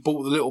 he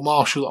bought the little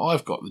Marshall that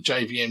I've got, the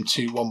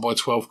JVM2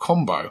 1x12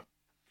 combo,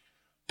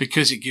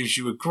 because it gives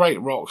you a great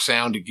rock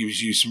sound. It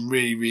gives you some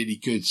really, really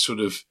good sort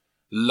of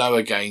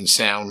lower gain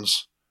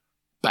sounds.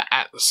 But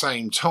at the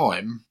same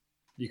time,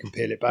 you can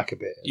peel it back a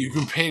bit. You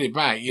can peel it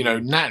back.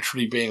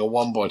 Naturally being a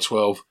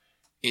 1x12,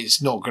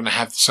 it's not going to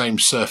have the same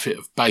surfeit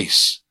of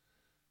bass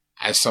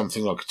as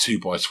something like a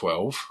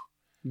 2x12.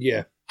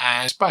 Yeah.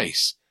 And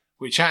bass,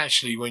 which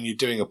actually, when you're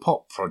doing a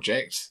pop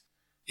project,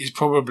 is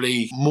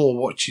probably more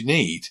what you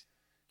need.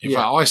 In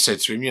fact, I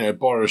said to him,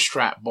 borrow a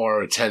Strat,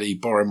 borrow a Telly,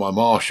 borrow my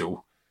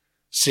Marshall,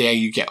 see how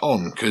you get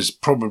on, because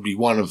probably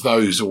one of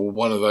those or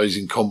one of those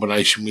in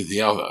combination with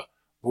the other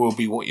will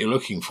be what you're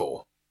looking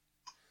for.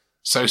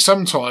 So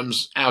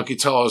sometimes our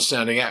guitars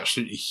sounding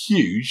absolutely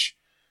huge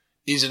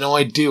is an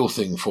ideal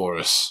thing for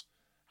us.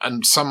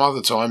 And some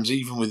other times,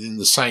 even within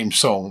the same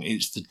song,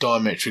 it's the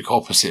diametric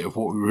opposite of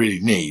what we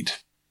really need.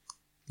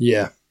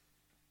 Yeah.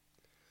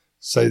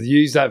 So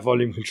use that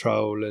volume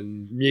control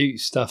and mute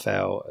stuff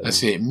out.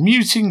 That's it.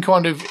 Muting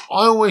I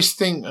always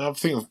think, and I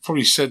think I've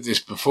probably said this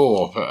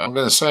before, but I'm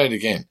going to say it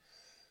again.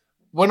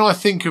 When I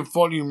think of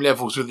volume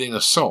levels within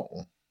a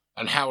song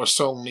and how a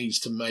song needs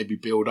to maybe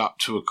build up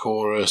to a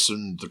chorus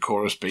and the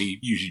chorus be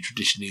usually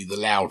traditionally the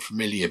loud,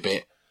 familiar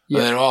bit,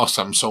 and there are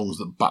some songs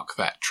that buck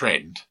that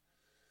trend.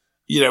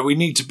 We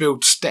need to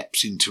build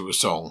steps into a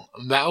song.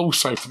 And that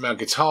also, from our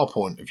guitar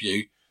point of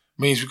view,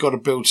 means we've got to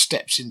build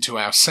steps into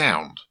our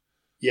sound.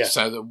 Yeah.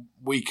 So that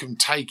we can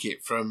take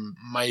it from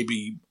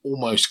maybe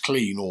almost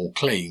clean or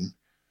clean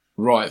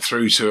right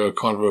through to a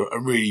kind of a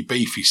really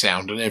beefy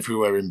sound and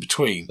everywhere in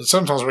between. And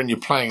sometimes when you're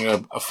playing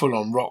a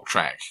full-on rock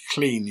track,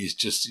 clean it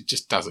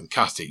just doesn't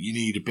cut it. You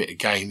need a bit of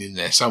gain in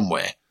there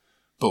somewhere.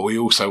 But we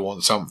also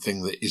want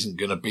something that isn't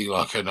going to be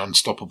like an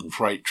unstoppable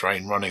freight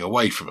train running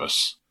away from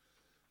us.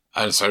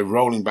 And so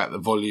rolling back the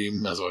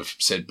volume, as I've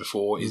said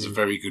before, is a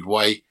very good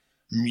way.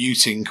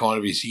 Muting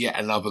is yet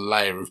another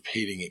layer of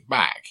peeling it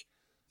back.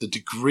 The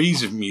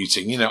degrees of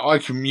muting, I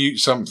can mute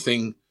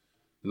something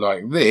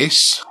like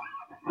this,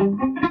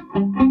 and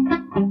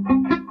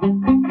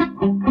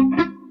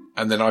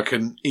then I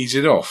can ease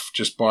it off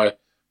just by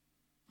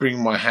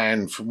bringing my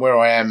hand from where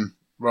I am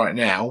right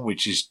now,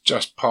 which is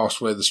just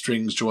past where the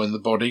strings join the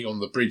body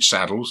on the bridge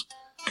saddles.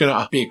 Going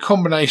to be a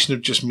combination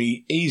of just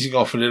me easing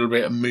off a little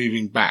bit and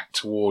moving back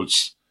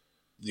towards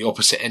the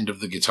opposite end of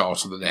the guitar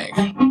to the neck.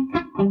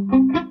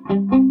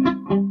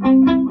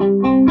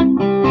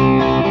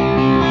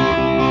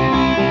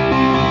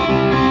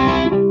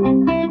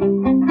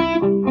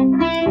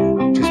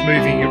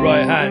 Moving your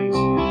right hand.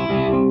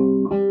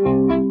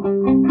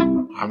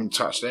 I haven't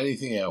touched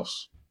anything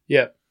else.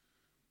 Yeah,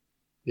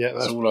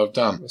 that's all I've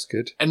done. That's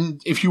good.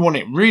 And if you want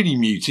it really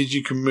muted,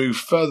 you can move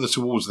further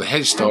towards the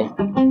headstock.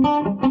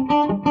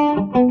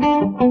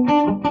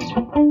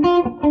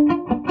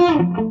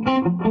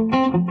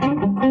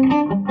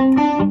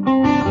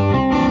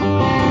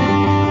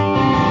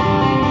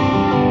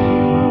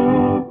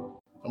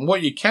 And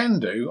what you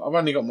can do, I've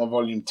only got my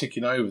volume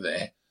ticking over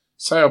there.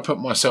 Say I put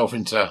myself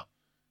into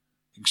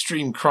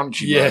extreme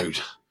crunchy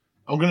mode.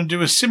 I'm going to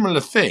do a similar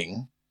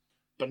thing,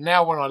 But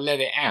now when I let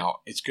it out,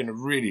 it's going to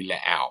really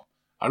let out.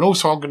 And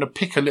also I'm going to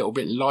pick a little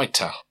bit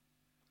lighter.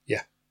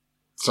 Yeah.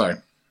 So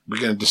we're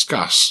going to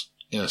discuss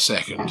in a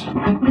second.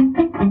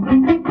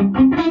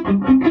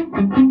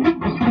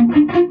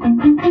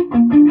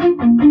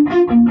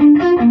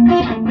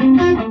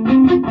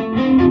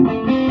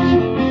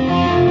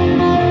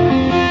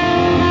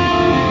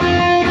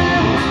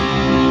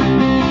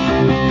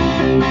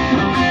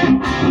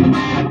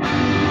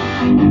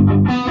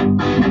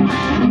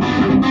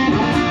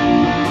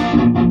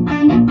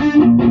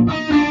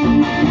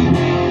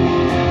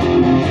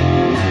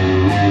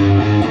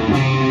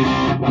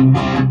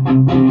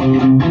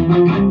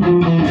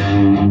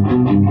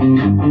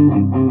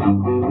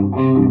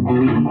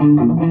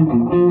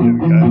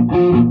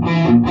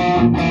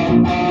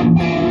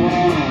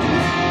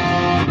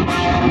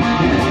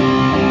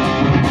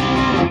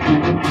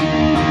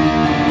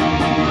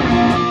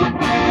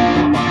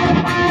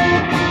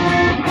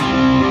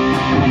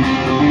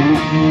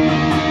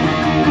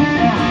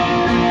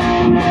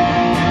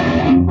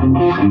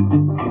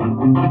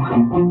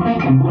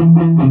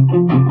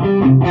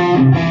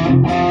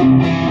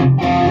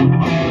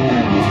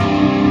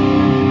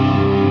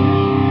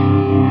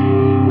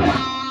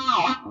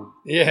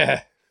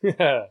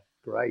 Yeah.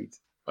 Great.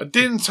 I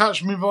didn't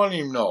touch my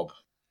volume knob.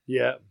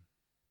 Yeah.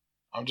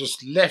 I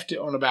just left it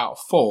on about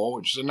 4,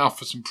 which is enough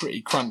for some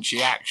pretty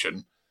crunchy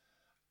action.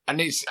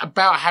 And it's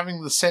about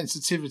having the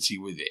sensitivity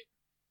with it.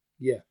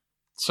 Yeah.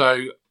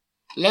 So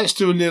let's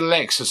do a little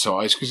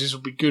exercise, because this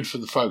will be good for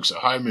the folks at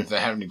home if they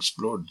haven't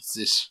explored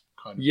this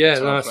kind of Yeah,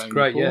 guitar that's playing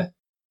great, before. yeah.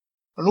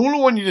 And all I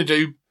want you to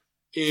do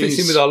is...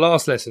 Fits in with our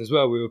last lesson as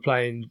well. We were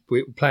playing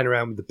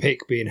around with the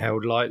pick being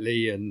held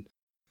lightly and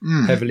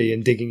heavily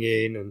and digging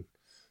in, and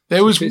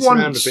there was fits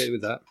around a bit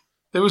with that.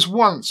 There was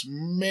once,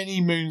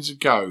 many moons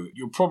ago,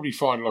 you'll probably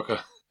find like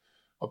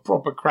a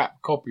proper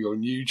crap copy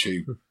on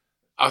YouTube.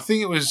 I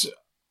think it was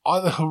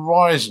either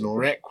Horizon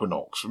or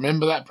Equinox.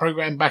 Remember that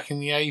program back in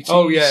the 80s?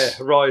 Oh, yeah,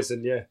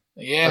 Horizon, yeah.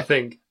 Yeah. I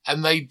think.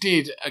 And they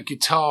did a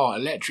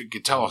electric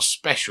guitar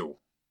special.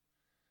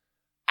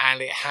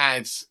 And it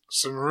had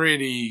some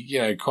really,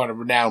 kind of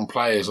renowned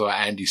players like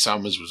Andy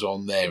Summers was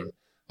on there.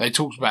 They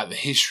talked about the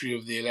history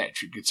of the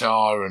electric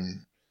guitar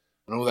and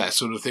all that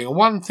sort of thing. And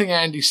one thing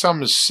Andy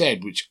Summers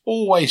said, which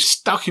always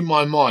stuck in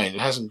my mind,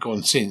 it hasn't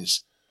gone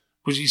since,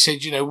 was he said,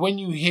 when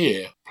you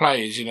hear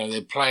players,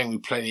 they're playing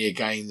with plenty of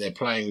gain, they're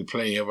playing with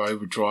plenty of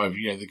overdrive,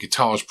 the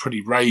guitar's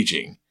pretty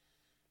raging.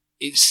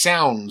 It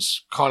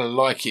sounds kind of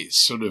like it's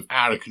sort of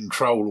out of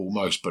control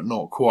almost, but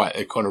not quite.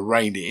 They kind of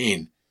reined it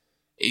in.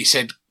 He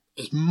said,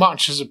 as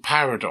much as a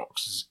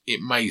paradox as it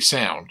may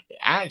sound, it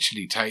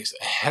actually takes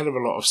a hell of a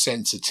lot of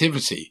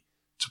sensitivity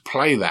to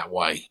play that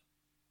way.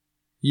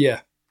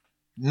 Yeah.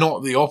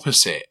 Not the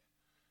opposite.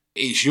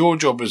 It's your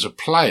job as a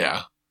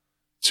player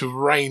to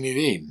rein it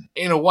in.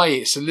 In a way,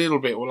 it's a little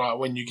bit like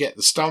when you get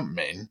the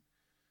stuntmen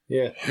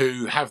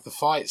who have the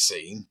fight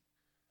scene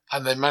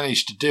and they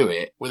manage to do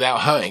it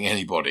without hurting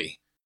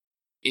anybody.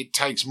 It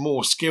takes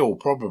more skill,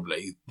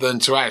 probably, than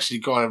to actually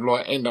kind of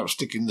like end up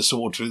sticking the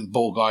sword through the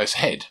poor guy's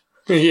head.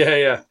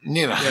 Yeah.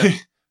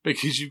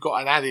 Because you've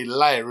got an added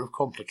layer of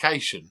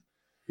complication.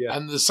 Yeah.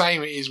 And the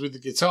same it is with the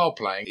guitar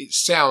playing. It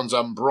sounds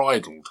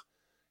unbridled.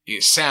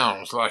 It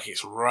sounds like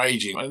it's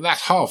raging. And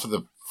that's half of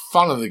the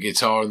fun of the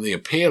guitar and the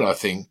appeal, I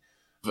think,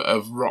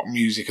 of rock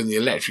music and the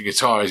electric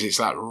guitar is it's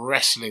like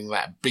wrestling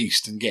that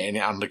beast and getting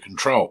it under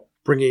control.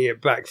 Bringing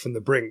it back from the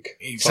brink.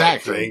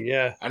 Exactly. Thing,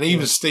 yeah. And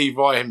even Steve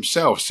Vai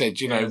himself said,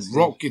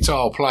 rock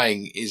guitar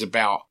playing is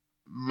about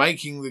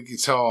making the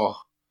guitar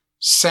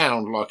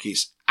sound like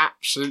it's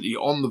absolutely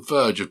on the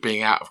verge of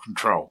being out of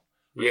control.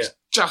 It's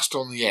just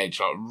on the edge,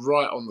 like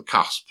right on the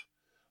cusp.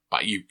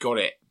 But you've got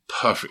it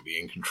perfectly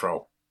in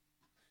control.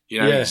 You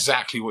know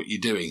exactly what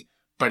you're doing.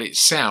 But it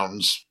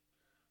sounds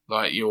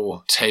like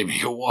you're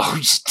taming a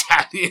wild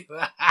stallion.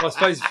 Well, I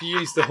suppose if you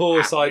use the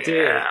horse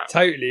idea, it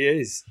totally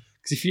is.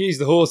 Because if you use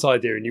the horse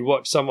idea and you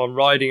watch someone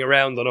riding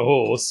around on a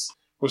horse...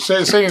 Well,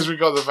 so seeing as we've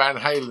got the Van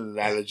Halen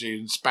analogy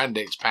and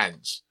spandex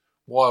pants,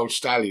 wild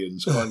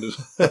stallions kind of...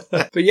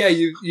 But yeah,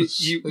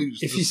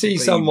 if you see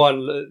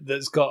someone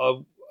that's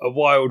got a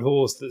wild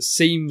horse that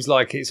seems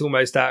like it's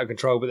almost out of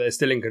control, but they're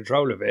still in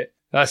control of it,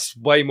 that's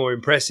way more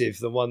impressive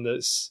than one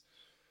that's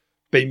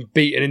been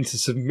beaten into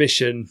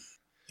submission.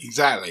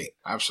 Exactly.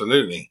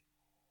 Absolutely.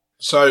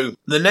 So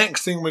the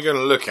next thing we're going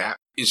to look at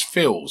is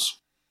fills.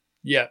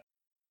 Yeah.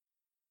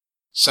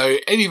 So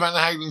Eddie Van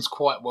Halen's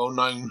quite well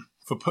known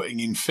for putting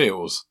in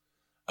fills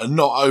and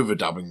not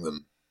overdubbing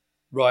them.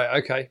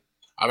 Right, okay.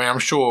 I mean, I'm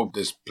sure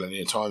there's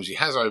plenty of times he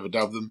has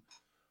overdubbed them,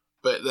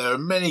 but there are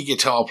many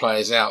guitar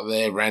players out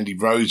there. Randy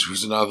Rhoads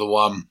was another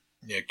one,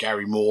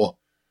 Gary Moore,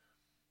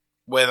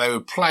 where they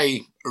would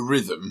play a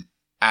rhythm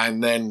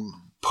and then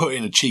put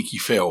in a cheeky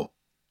fill.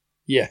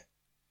 Yeah.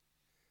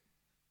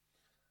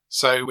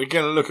 So we're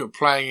going to look at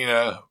playing in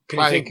a... Can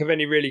you think of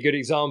any really good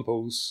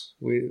examples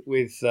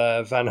with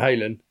Van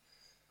Halen?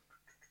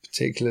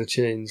 Particular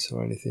tunes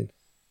or anything?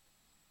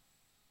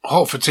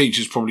 Hot for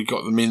Teacher's probably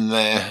got them in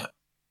there.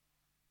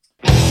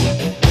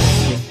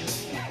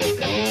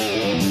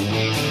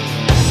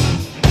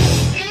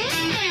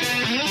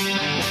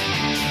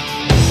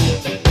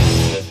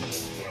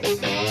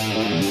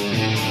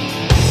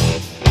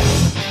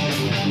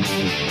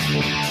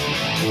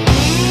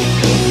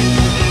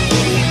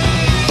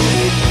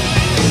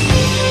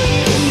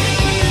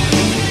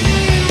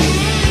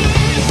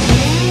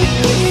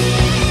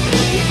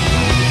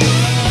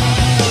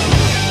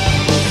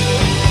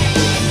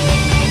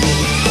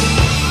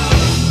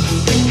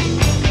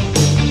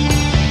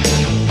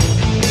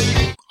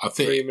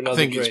 dream another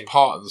think dream. it's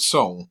part of the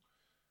song,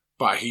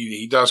 but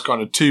he does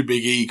kind of 2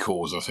 big E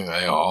chords, I think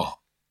they are.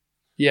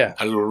 Yeah.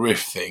 A little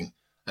riff thing.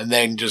 And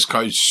then just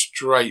goes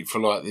straight for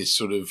like this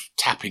sort of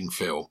tapping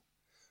fill.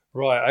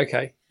 Right,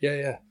 okay.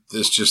 Yeah.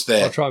 That's just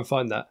there. I'll try and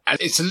find that. And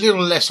it's a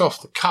little less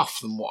off the cuff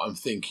than what I'm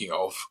thinking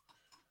of.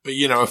 But,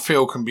 a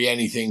fill can be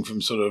anything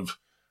from sort of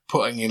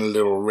putting in a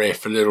little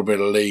riff, a little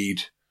bit of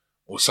lead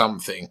or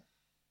something.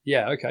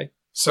 Yeah, okay.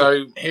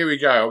 So here we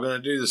go. I'm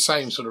going to do the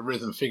same sort of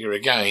rhythm figure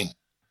again.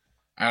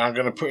 And I'm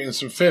going to put in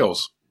some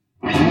fills.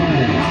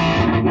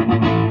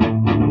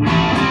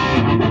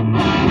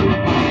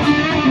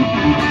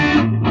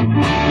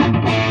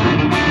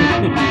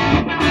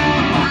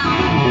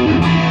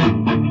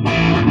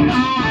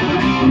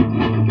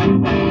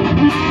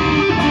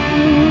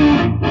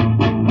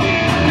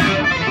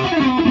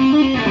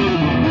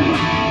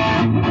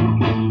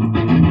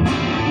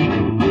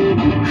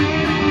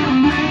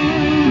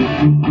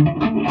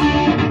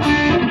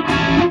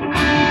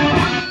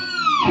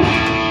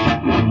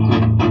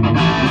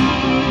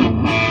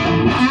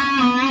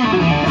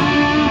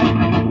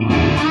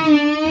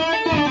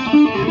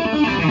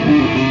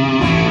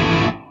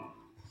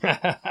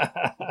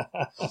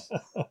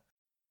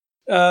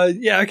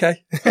 Yeah,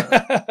 okay.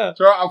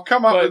 So I've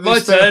come up with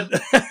this. My turn.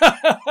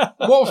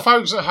 What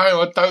folks at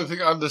home I don't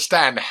think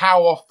understand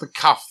how off the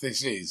cuff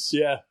this is.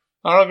 Yeah.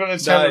 I'm not going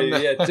to tell them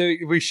that.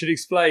 Yeah, we should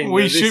explain.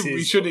 We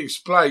should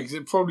explain, because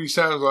it probably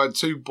sounds like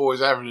 2 boys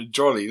having a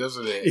jolly,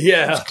 doesn't it?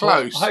 Yeah. It's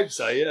close. I hope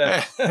so,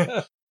 yeah.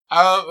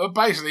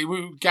 Basically,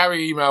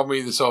 Gary emailed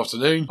me this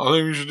afternoon. I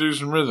think we should do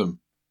some rhythm.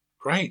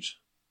 Great.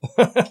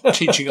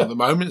 Teaching at the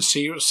moment.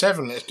 See you at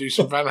 7. Let's do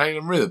some Van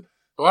Halen rhythm.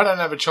 But I don't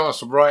have a chance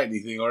to write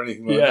anything or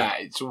anything like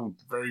that. It's all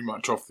very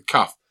much off the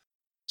cuff.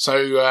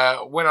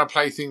 So when I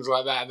play things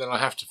like that, then I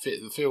have to fit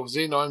the fills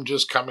in. I'm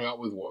just coming up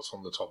with what's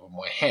on the top of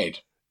my head.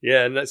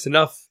 Yeah, and that's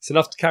enough. It's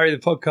enough to carry the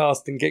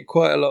podcast and get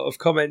quite a lot of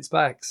comments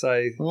back. So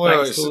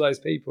thanks to all those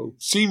people.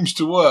 Seems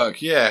to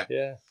work, yeah.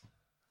 Yeah.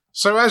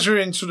 So as we're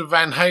in sort of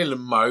Van Halen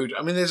mode,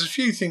 I mean, there's a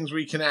few things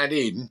we can add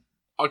in.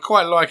 I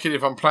quite like it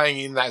if I'm playing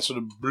in that sort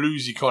of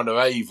bluesy kind of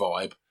A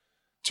vibe,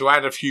 to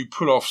add a few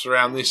pull-offs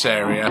around this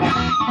area.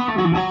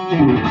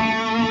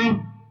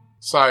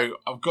 So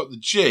I've got the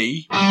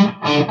G,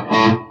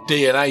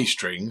 D and A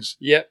strings.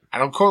 Yep.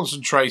 And I'm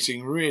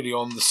concentrating really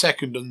on the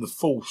 2nd and the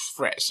 4th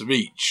frets of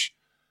each.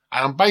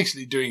 And I'm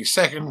basically doing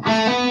 2nd,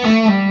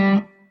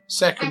 4th,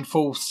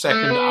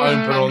 2nd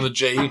open on the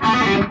G.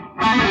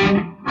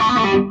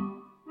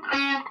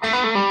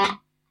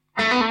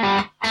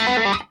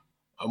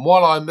 And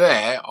while I'm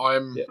there,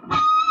 I'm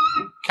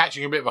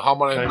catching a bit of a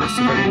harmonic.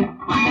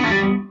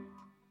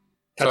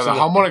 So the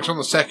harmonics on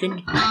the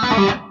 2nd.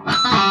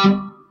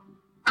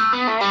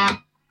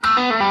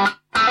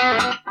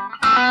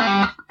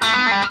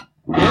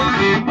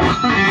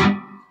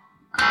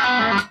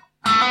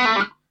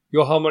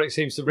 Your harmonic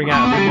seems to ring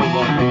out a bit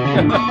more.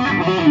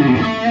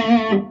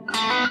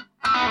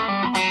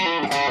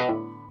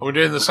 We're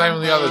doing the same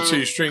on the other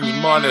 2 strings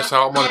minus the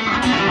harmonic.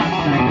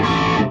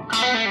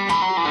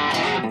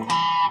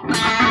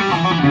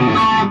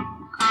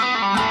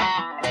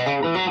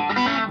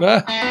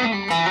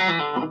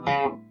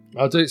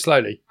 I'll do it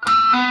slowly.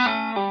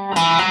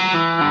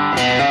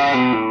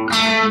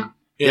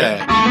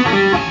 Yeah.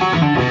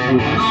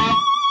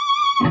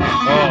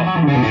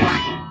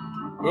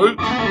 Oh.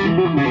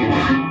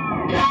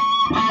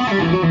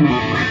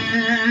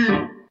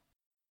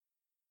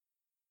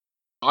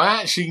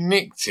 I actually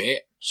nicked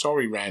it.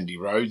 Sorry, Randy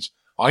Rhodes.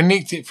 I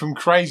nicked it from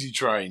Crazy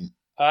Train.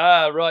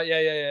 Ah, right,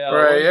 yeah.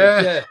 Right,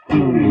 yeah.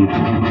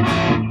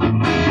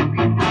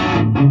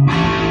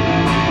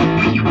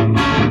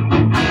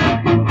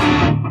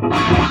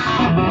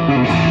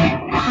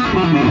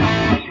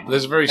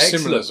 There's a very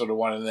similar sort of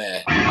one in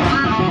there.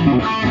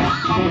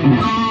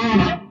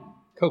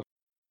 Cool.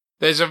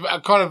 There's a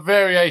kind of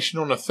variation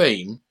on a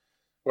theme,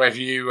 where if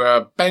you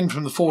bend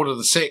from the 4 to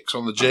the 6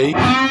 on the G,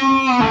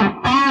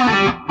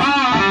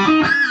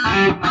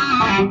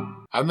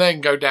 and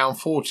then go down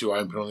 4 to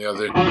open on the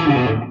other.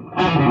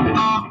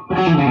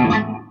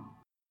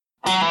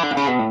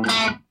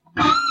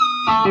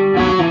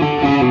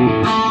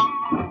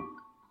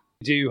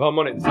 Do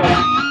harmonic first?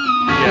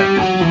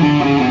 Yeah.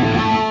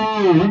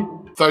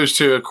 Those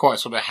 2 are quite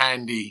sort of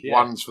handy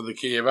ones for the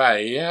key of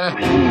A, yeah?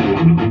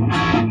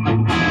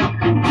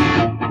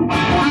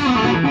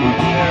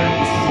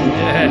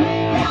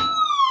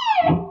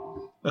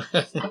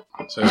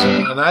 So it's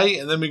an A,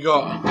 and then we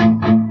got,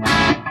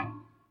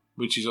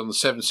 which is on the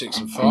 7, 6,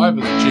 and 5,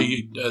 and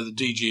the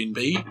D, G, and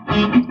B.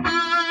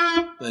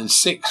 Then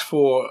 6,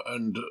 4,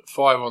 and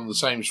 5 on the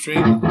same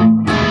string,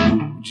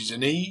 which is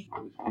an E.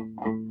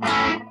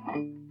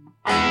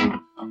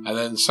 And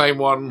then same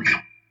one,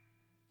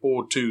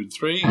 4, 2,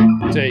 3.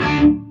 D.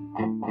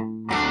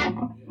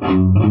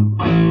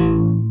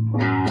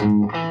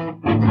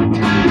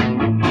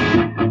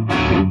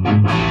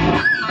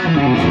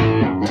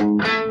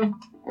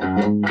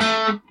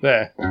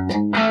 There.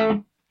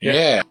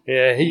 Yeah.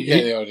 Yeah, You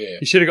get the idea.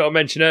 he should have got a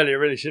mention earlier,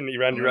 really, shouldn't he,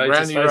 Randy Rhodes?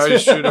 Randy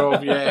Rhodes should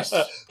have, yes.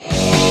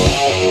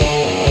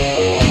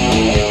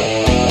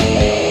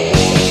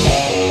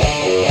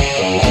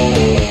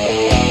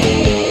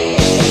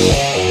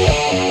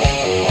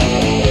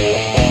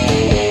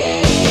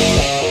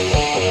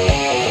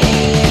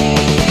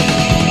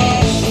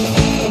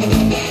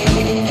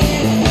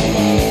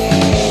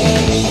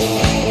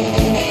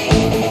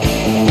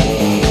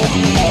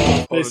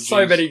 There's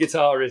so many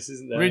guitarists,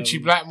 isn't there? Richie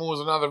Blackmore's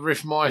another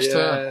riffmeister.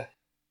 Yeah.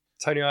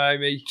 Tony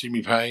Iommi.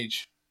 Jimmy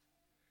Page.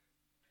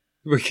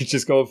 We could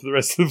just go on for the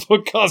rest of the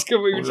podcast,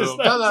 can we? No.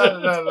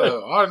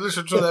 I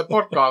listened to their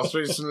podcast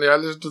recently. I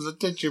listened to the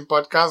Tiju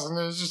podcast, and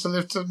it was just a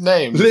list of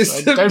names.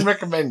 I don't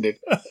recommend it.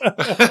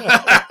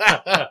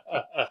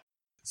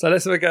 So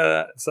let's look at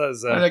that. So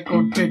they're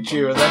called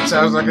Tiju, and that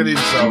sounds like an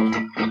insult.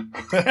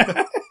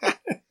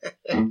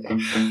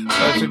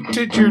 I said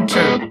Tiju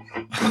too.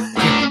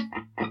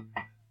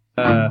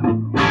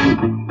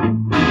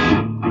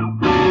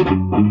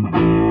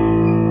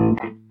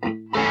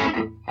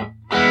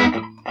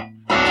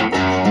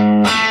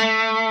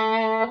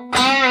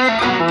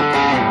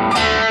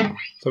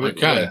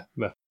 Okay.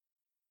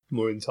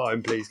 More in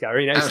time, please,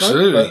 Gary. Next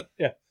Absolutely. Time,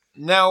 yeah.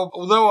 Now,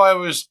 although I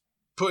was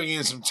putting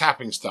in some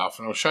tapping stuff,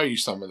 and I'll show you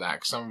some of that,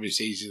 because some of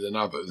it's easier than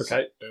others.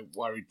 Okay. Don't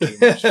worry too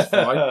much. It's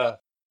fine.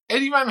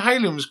 Eddie Van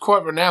Halen was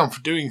quite renowned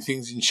for doing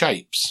things in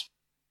shapes.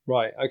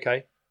 Right,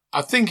 okay.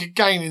 I think,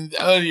 again,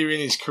 earlier in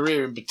his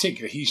career in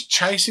particular, he's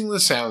chasing the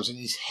sounds in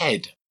his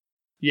head.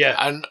 Yeah.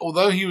 And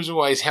although he was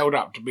always held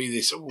up to be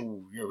this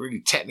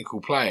really technical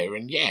player,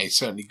 and yeah, he's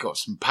certainly got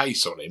some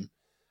pace on him,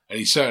 and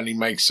he certainly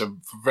makes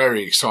some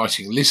very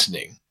exciting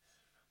listening,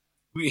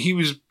 he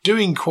was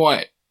doing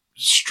quite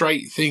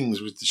straight things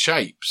with the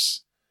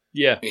shapes.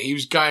 Yeah. He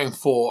was going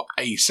for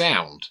a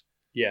sound.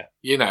 Yeah.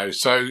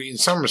 So in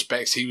some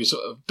respects he was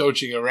sort of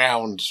dodging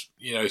around,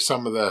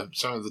 some of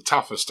the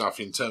tougher stuff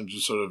in terms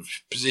of sort of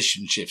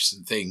position shifts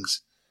and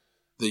things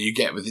that you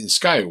get within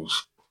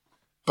scales.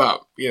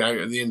 But,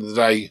 at the end of the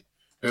day,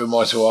 who am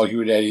I to argue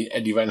with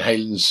Eddie Van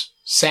Halen's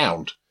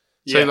sound?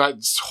 So,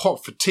 it's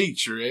Hot for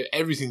Teacher,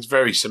 everything's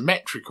very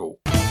symmetrical.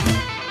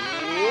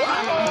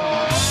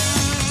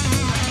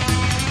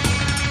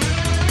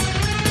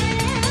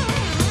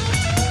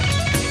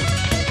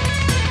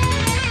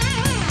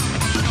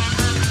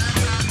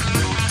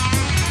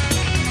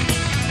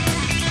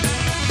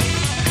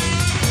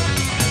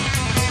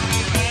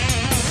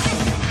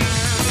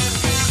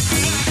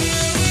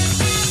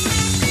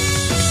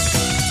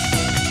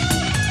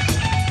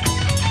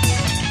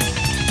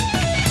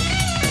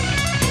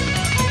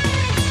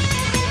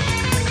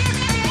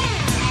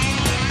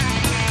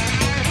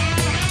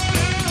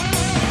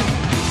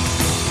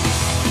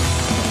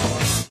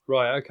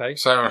 Right, okay.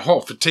 So,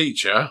 Hot for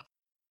Teacher.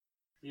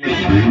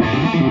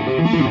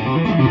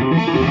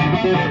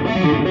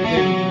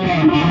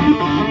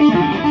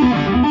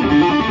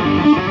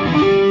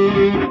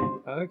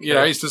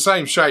 Okay. It's the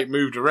same shape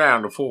moved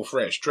around a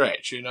 4-fret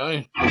stretch,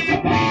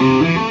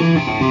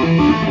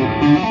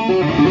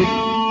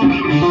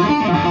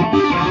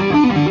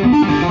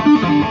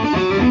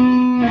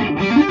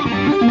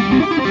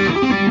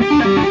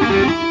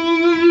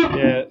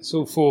 Yeah, it's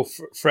all 4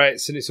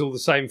 frets and it's all the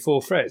same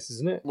 4 frets,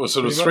 isn't it? Well,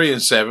 sort of 3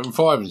 and 7,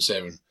 5 and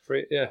 7.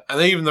 3, yeah.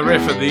 And even the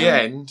riff at the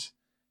end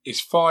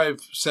is 5,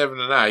 7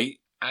 and 8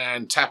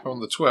 and tap on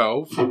the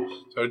 12.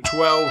 So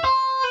 12,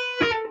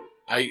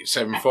 8,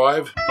 7,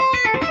 5.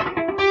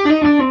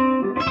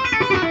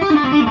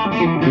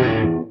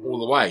 All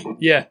the way.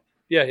 Yeah.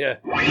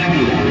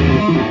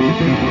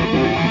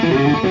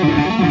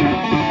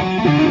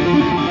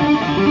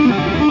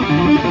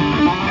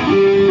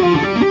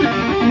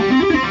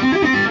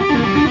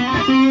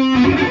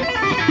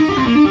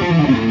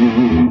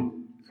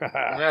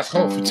 And that's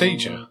Hot for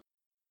Teacher.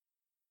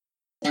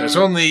 So it's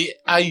on the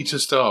A to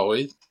start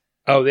with.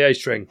 Oh, the A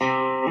string.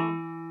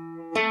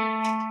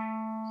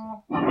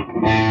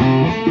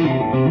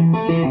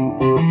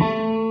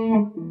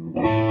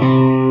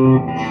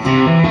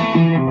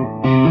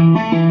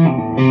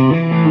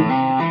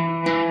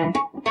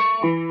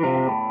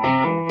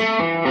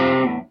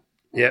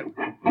 Yep.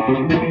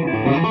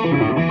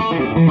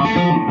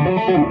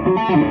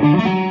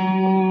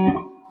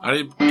 And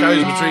it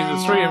goes between the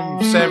 3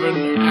 and 7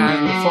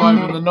 and the 5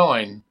 and the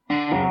 9.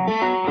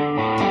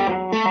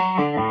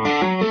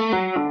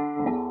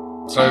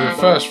 So the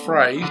first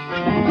phrase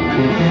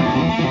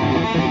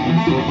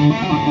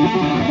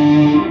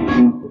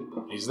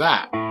is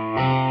that.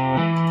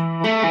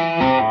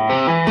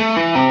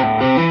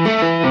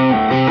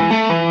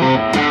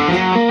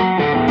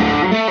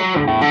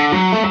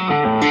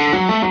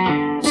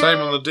 Same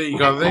on the D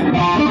kind of thing.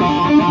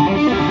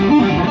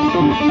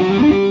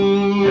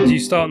 And you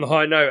start on the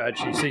high note,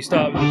 actually. So you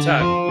start with the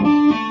tap.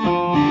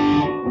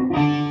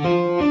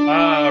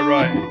 Ah,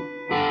 right.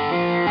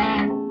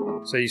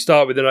 So you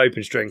start with an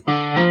open string.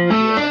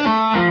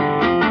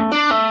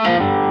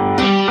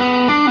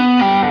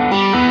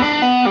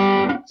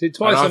 Is it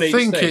twice on each I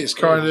think thing? it's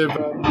kind of...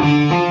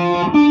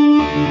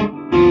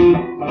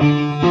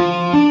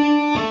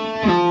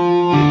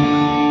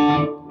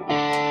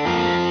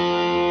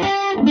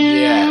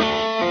 yeah.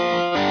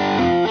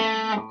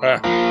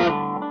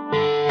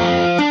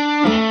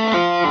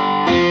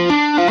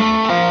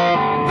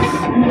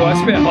 Well,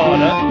 that's a bit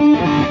harder.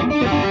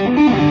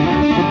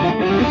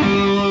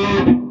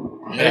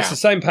 And it's the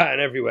same pattern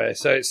everywhere.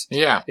 So it's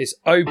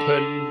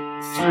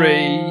open,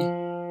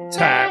 3,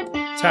 tap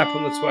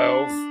on the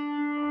 12,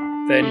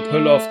 then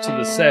pull off to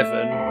the 7,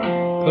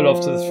 pull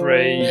off to the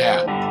 3,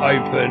 Yeah.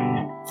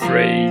 open,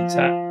 3,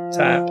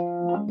 tap.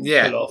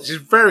 Yeah, Pull off. this is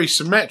very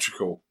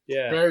symmetrical.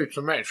 Yeah. Very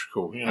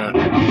symmetrical, you know.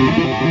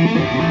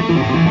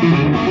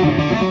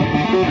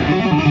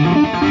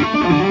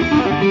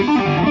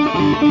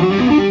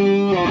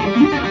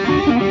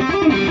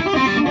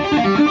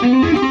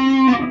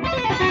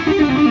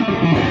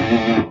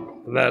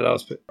 And that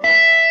last bit.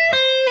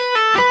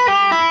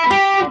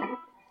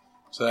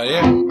 So,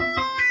 yeah.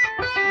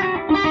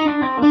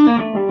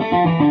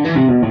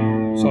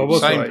 So I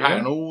was Same right,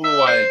 pattern all the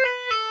way.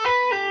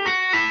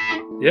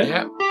 Yeah?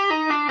 Yeah.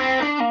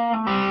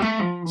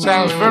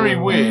 Sounds very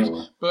weird,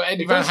 but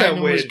Eddie It Van does sound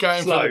Halen was weird,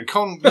 going slow.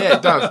 for the Yeah,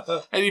 it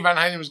does. Eddie Van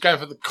Halen was going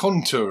for the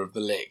contour of the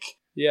lick.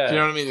 Yeah. Do you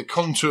know what I mean? The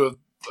contour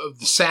of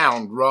the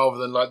sound rather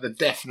than like the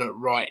definite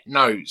right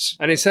notes.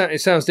 And it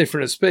sounds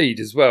different at speed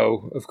as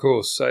well, of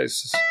course. So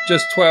it's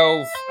just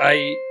 12,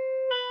 8,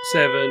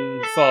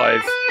 7,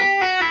 5.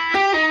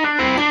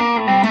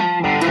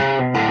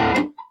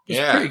 It's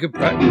Yeah. pretty good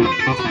practice.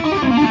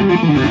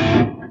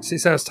 It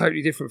sounds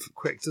totally different from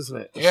quick, doesn't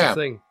it? That's Yeah.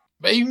 the thing.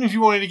 But even if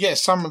you wanted to get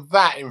some of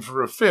that in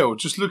for a feel,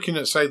 just looking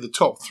at, say, the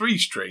top 3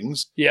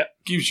 strings Yeah.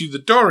 gives you the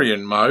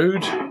Dorian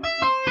mode.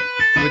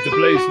 With the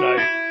blues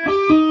note.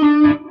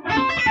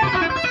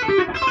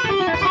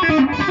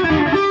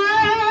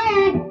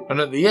 And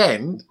at the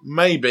end,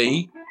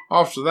 maybe,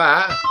 after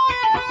that,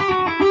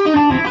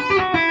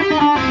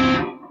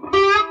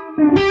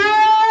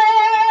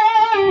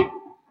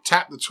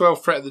 tap the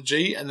 12th fret of the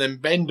G and then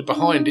bend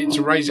behind it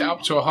to raise it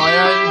up to a high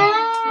A.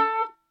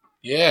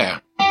 Yeah.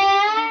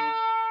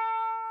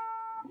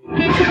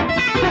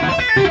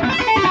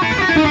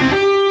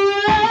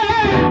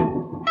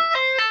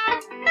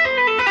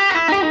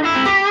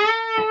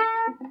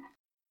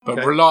 But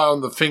Okay. rely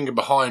on the finger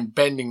behind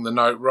bending the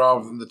note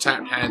rather than the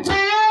tapped hands.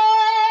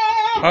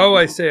 Oh,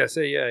 I see,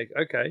 yeah,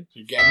 okay.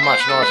 You get a much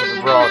nicer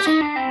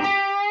vibrato.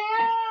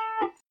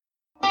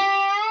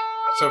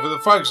 So for the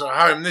folks at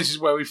home, this is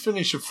where we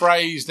finish a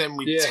phrase, then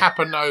we tap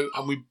a note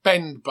and we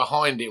bend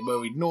behind it where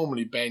we'd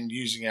normally bend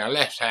using our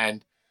left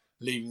hand,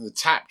 leaving the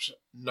tapped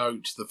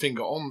note, the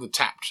finger on the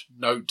tapped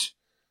note,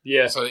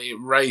 Yeah. so that it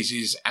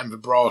raises and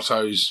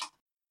vibratos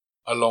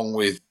along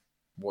with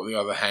what the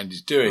other hand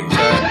is doing.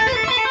 So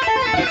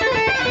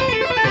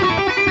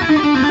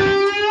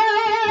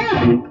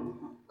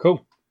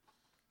Cool.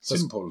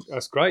 simple.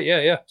 That's great,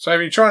 yeah. So if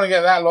you're trying to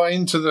get that lot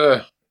into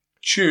the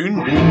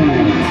tune,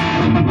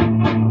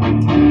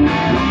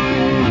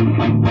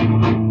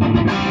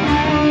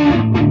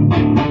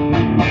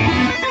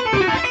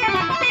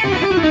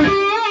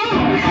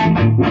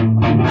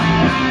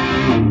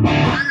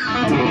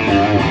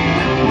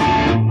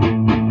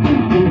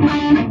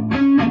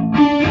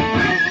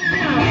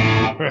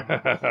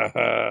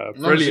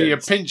 and obviously your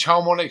Brilliant. pinch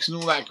harmonics and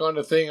all that kind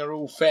of thing are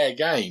all fair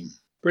game.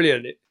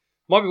 Brilliant. It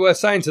might be worth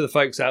saying to the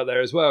folks out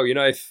there as well, you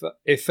know,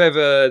 if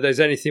ever there's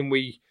anything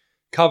we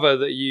cover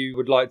that you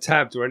would like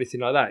tabbed or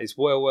anything like that, it's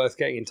well worth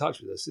getting in touch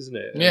with us, isn't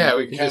it? And Yeah,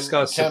 it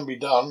discuss can be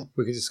done.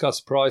 we can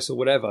discuss price or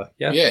whatever.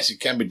 Yeah. Yes, it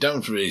can be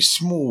done for a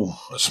small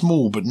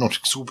but not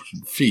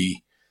exorbitant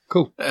fee.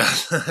 Cool.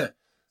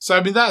 So,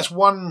 I mean, that's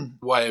one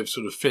way of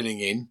sort of filling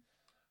in.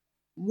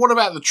 What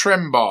about the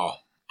trem bar?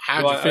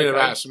 How do you Right, feel okay.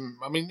 about some...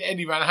 I mean,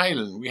 Eddie Van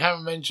Halen, we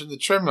haven't mentioned the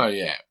tremolo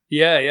yet.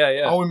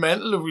 Yeah. Are we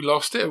mental? Have we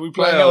lost it? Are we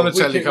playing Well, it on a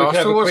we can Telecaster?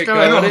 have a What's quick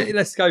going go on? at it.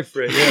 Let's go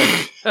for it.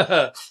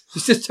 Yeah.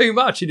 There's just too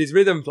much in his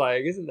rhythm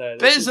playing, isn't there?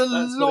 There's a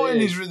That's lot what it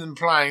in is. his rhythm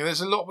playing.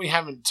 There's a lot we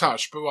haven't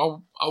touched, but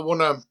I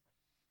want to,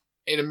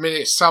 in a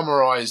minute,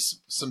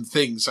 summarise some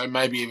things. So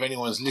maybe if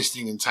anyone's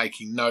listening and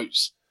taking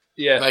notes,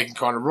 Yeah. they can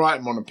kind of write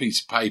them on a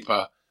piece of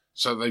paper.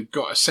 So they've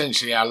got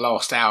essentially our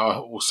last hour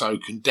or so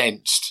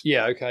condensed.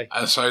 Yeah. Okay.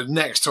 And so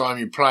next time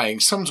you're playing,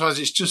 sometimes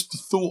it's just the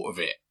thought of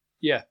it.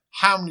 Yeah.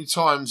 How many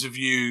times have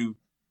you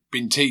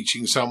been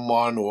teaching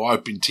someone, or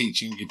I've been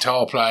teaching a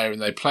guitar player,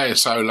 and they play a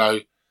solo,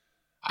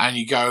 and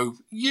you go,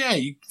 yeah,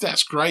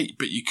 that's great,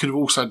 but you could have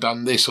also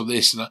done this or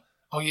this, and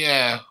oh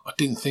yeah, I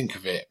didn't think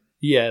of it.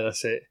 Yeah.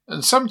 That's it.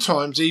 And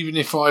sometimes, even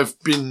if I've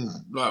been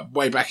like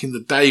way back in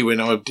the day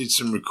when I did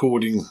some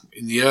recording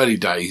in the early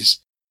days,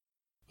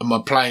 and my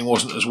playing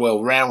wasn't as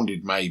well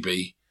rounded,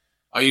 maybe,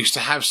 I used to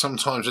have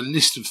sometimes a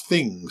list of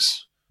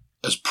things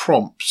as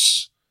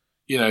prompts,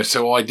 you know,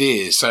 so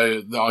ideas,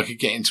 so that I could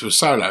get into a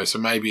solo. So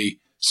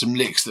maybe some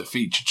licks that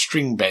featured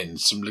string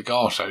bends, some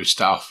legato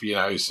stuff, you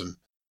know, some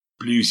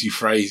bluesy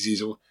phrases,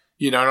 or,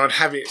 you know, and I'd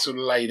have it sort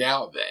of laid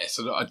out there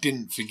so that I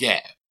didn't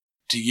forget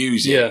to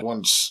use it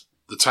once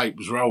the tape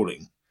was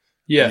rolling.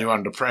 Yeah. And you're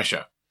under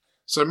pressure.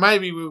 So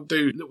maybe we'll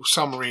do a little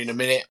summary in a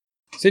minute.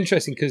 It's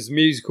interesting because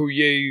Musical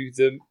You,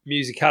 the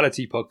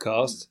Musicality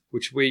podcast,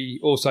 which we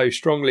also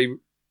strongly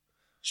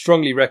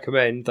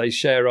recommend, they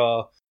share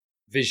our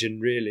vision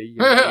really in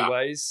many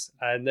ways,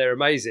 and they're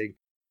amazing.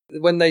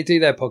 When they do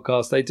their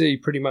podcast, they do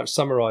pretty much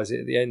summarise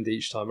it at the end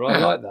each time, and I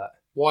like that.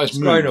 Wise It's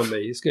move. grown on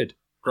me. It's good.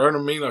 Grown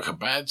on me like a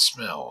bad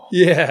smell.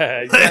 Yeah,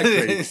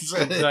 exactly.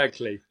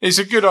 Exactly. It's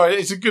a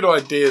good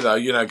idea though,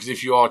 you know, because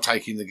if you are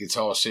taking the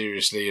guitar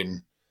seriously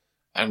and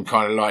and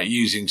kind of like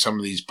using some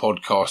of these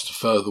podcasts to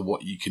further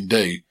what you can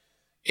do,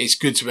 it's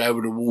good to be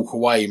able to walk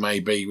away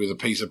maybe with a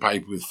piece of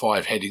paper with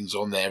 5 headings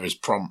on there as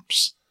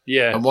prompts.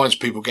 Yeah. And once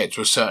people get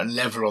to a certain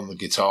level on the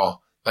guitar,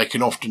 they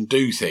can often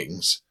do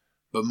things,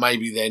 but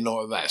maybe they're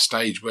not at that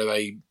stage where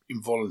they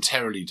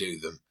involuntarily do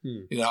them.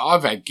 You know,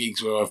 I've had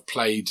gigs where I've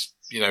played,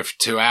 you know, for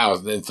 2 hours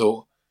and then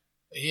thought,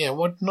 yeah,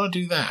 why didn't I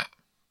do that?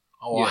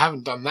 Oh, I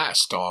haven't done that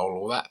style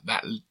or that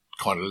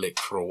kind of lick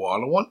for a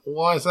while.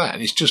 Why is that?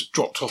 And it's just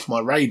dropped off my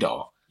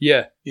radar.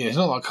 Yeah. You know, it's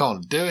not that I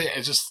can't do it.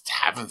 I just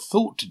haven't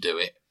thought to do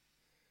it.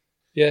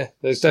 Yeah,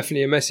 there's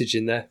definitely a message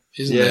in there.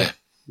 Isn't there?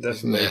 Definitely.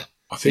 Isn't there?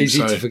 I It's think easy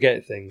so. to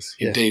forget things.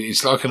 Indeed.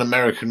 It's like an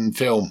American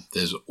film.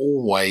 There's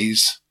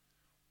always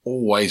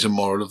a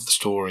moral of the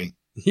story.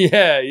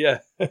 Yeah.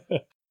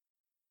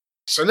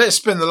 So let's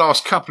spend the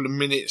last couple of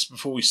minutes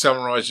before we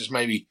summarise just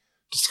maybe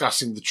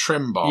discussing the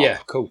trem bar. Yeah,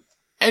 cool.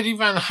 Eddie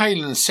Van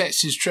Halen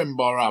sets his trem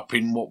bar up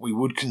in what we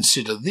would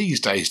consider these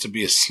days to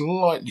be a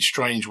slightly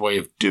strange way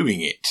of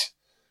doing it.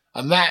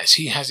 And that's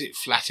he has it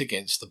flat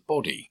against the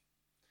body.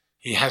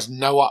 He has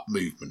no up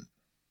movement.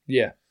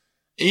 Yeah.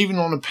 Even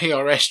on a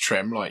PRS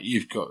trem like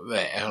you've got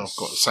there, and I've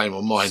got the same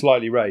on mine.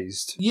 Slightly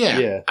raised.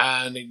 Yeah.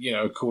 And, you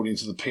know, according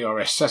to the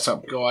PRS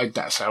setup guide,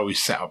 that's how we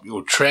set up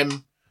your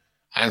trem.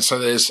 And so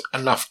there's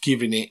enough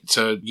giving it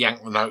to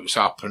yank the notes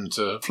up and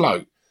to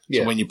float.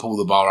 So when you pull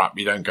the bar up,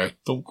 you don't go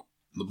thunk on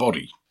the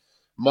body.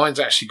 Mine's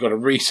actually got a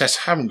recess.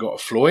 I haven't got a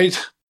Floyd.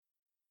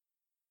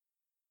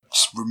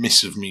 It's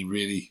remiss of me,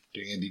 really,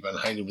 doing Eddie Van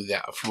Halen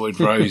without a Floyd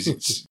Rose.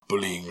 It's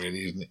bullying,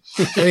 really, isn't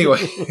it? Anyway,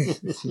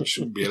 it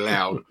shouldn't be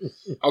allowed.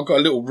 I've got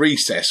a little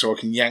recess so I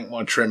can yank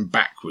my trem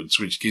backwards,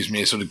 which gives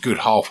me a sort of good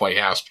halfway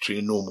house between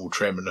a normal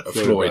trem and a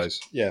Floyd. Rose.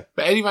 Yeah.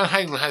 But Eddie Van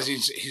Halen has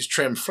his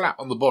trem flat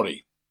on the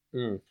body,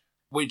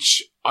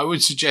 which I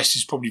would suggest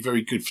is probably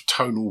very good for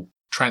tonal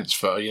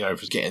transfer, you know,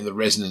 for getting the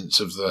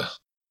resonance of the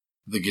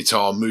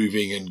guitar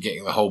moving and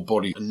getting the whole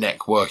body and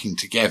neck working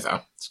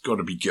together. It's got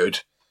to be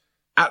good.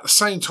 At the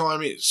same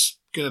time, it's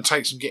going to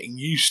take some getting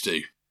used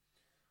to,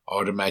 I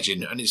would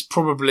imagine. And it's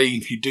probably,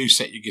 if you do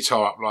set your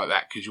guitar up like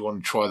that because you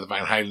want to try the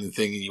Van Halen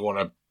thing and you want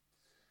to,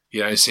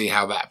 you know, see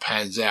how that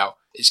pans out,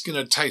 it's going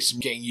to take some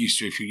getting used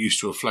to if you're used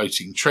to a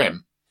floating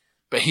trem.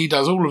 But he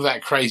does all of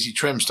that crazy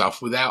trem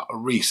stuff without a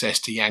recess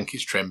to yank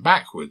his trem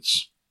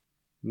backwards.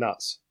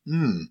 Nuts.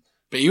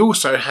 But he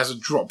also has a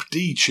drop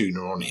D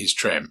tuner on his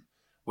trem,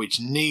 which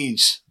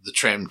needs the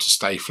trem to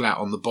stay flat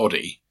on the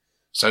body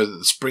so that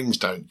the springs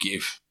don't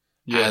give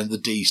and the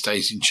D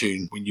stays in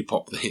tune when you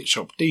pop the Hit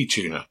Shop D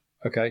tuner.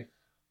 Okay.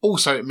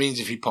 Also, it means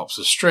if he pops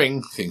a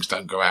string, things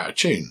don't go out of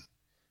tune.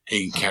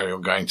 He can carry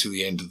on going to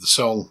the end of the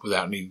song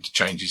without needing to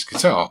change his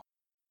guitar.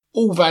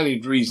 All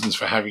valid reasons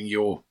for having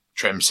your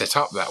trem set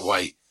up that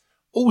way.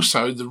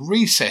 Also, the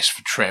recess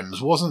for trems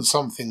wasn't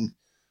something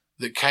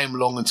that came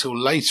along until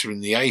later in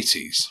the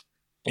 80s.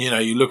 You know,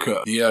 you look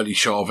at the early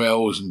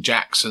Charvels and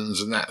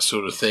Jacksons and that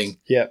sort of thing.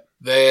 Yeah.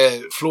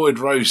 Their Floyd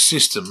Rose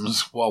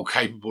systems, while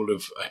capable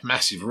of a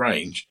massive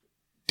range,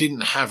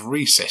 didn't have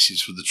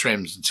recesses for the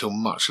trems until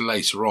much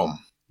later on.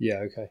 Yeah,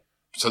 okay.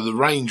 So the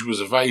range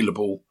was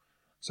available.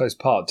 So it's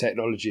part of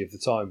technology of the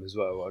time as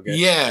well, I guess.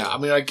 Yeah, I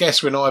mean, I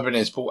guess when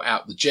Ibanez brought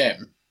out the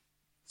Gem,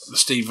 the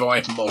Steve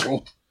Vai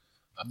model,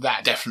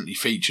 that definitely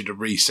featured a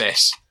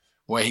recess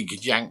where he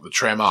could yank the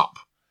trem up.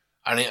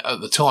 And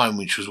at the time,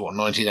 which was,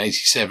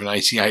 1987,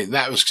 88,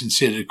 that was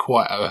considered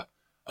quite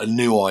a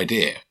new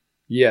idea.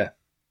 Yeah.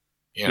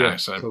 You know, Yeah,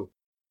 so cool.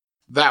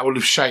 that would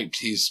have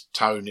shaped his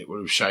tone. It would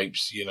have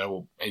shaped, you know,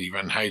 what Eddie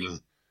Van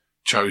Halen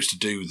chose to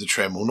do with the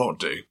trem or not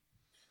do.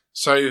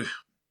 So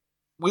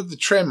with the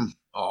trem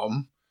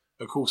arm,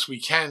 of course, we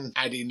can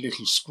add in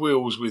little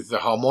squeals with the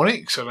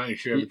harmonics. I don't know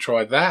if you ever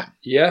tried that.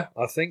 Yeah,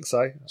 I think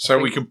so.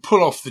 We can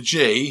pull off the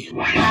G.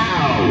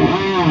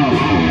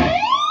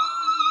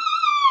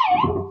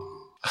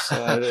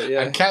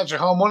 And catch a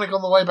harmonic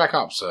on the way back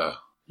up, sir.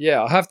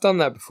 Yeah, I have done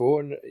that before,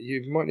 and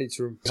you might need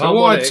to... So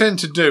what I tend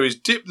to do is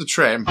dip the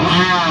trem,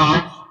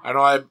 and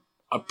I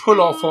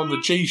pull off on the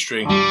G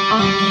string,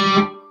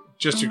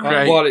 just to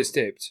create... while it's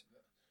dipped.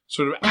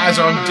 Sort of as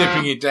I'm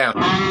dipping it down.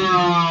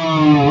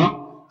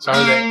 So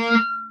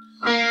that...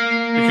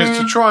 Because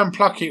to try and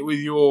pluck it with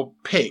your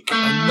pick,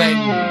 and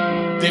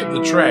then dip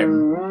the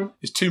trem,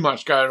 there's too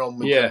much going on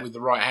with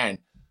the right hand.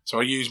 So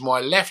I use my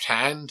left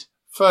hand,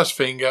 first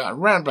finger, and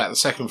round about the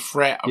second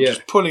fret, I'm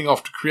just pulling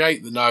off to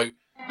create the note,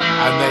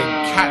 and then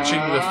catching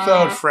the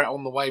third fret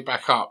on the way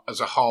back up as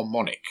a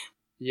harmonic.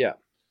 Yeah.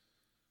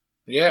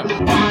 Yeah.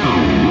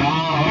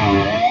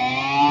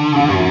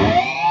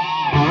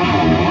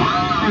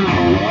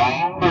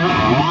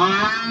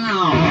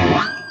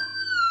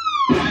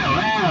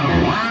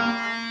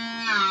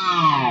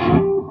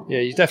 Yeah,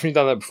 you've definitely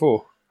done that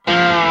before.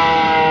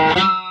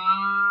 I'll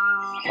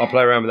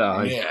play around with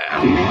that. Yeah.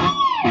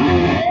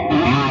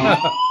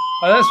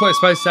 Oh, that's what it's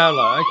supposed to sound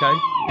like. Okay.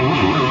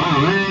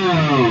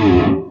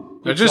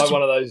 Now, It's like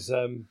one of those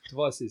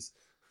devices.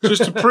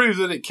 Just to prove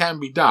that it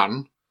can be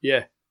done.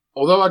 Yeah.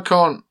 Although I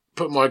can't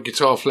put my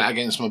guitar flat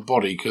against my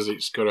body because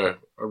it's got a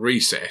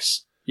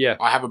recess, Yeah.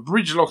 I have a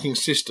bridge locking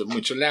system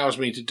which allows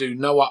me to do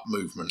no up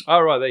movement. Oh,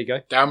 right, there you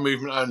go. Down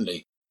movement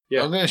only.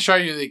 Yeah. I'm going to show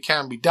you that it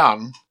can be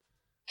done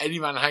Eddie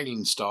Van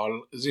Halen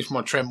style, as if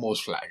my trem was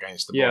flat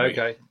against the body.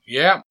 Yeah, okay.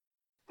 Yeah.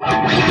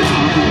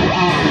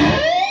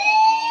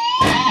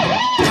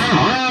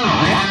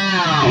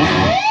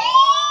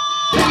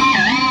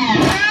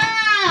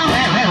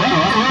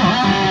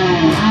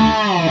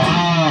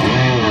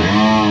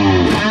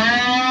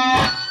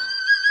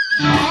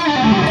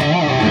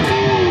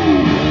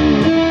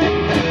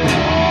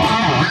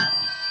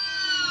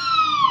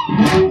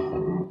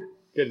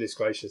 Goodness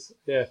gracious.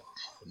 Yeah.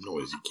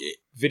 Noisy kit.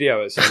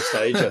 Video at some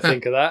stage, I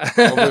think of that.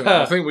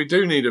 I think we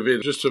do need a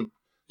video just to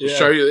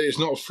show you that it's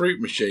not a fruit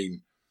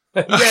machine.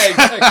 Yeah,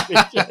 exactly.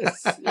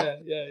 Yes.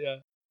 Yeah.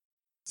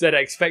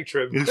 ZX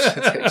Spectrum.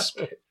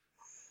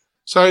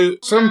 So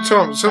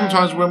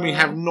sometimes when we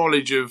have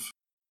knowledge of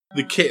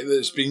the kit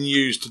that's been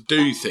used to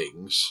do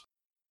things,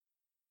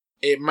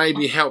 it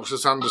maybe helps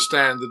us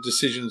understand the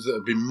decisions that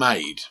have been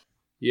made.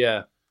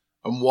 Yeah.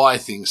 And why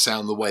things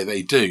sound the way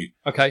they do.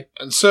 Okay.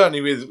 And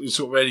certainly with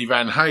sort of Eddie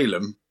Van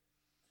Halen,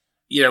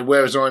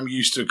 whereas I'm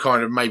used to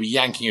kind of maybe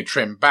yanking a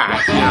trem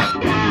back,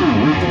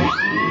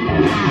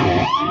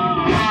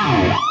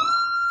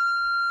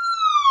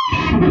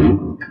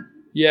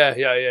 Yeah.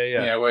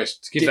 where it's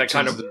To give that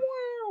kind of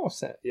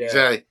offset. Yeah.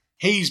 Exactly.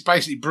 He's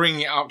basically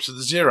bringing it up to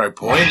the 0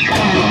 point.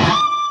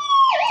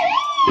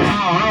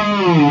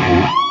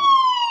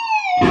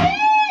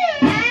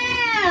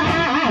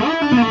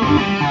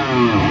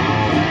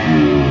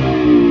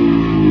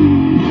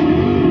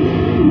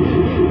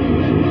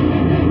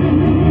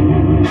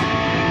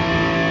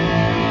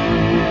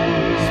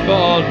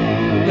 Spot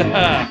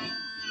on.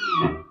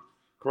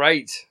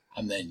 Great.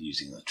 And then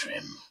using the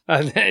trim.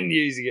 And then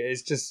using it.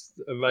 It's just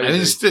amazing.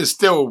 And it's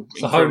still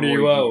a whole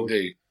new world.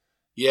 Do.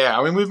 Yeah,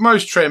 I mean, with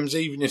most trims,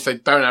 even if they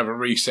don't have a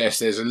recess,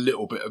 there's a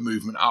little bit of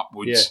movement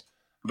upwards. Yeah.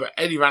 But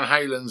Eddie Van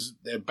Halen's,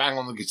 they're bang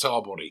on the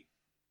guitar body.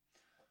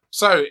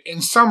 So,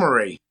 in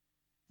summary,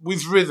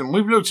 with rhythm,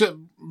 we've looked at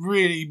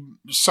really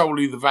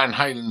solely the Van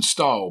Halen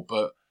style,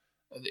 but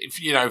if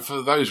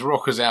for those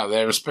rockers out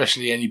there,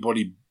 especially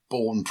anybody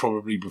born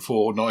probably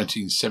before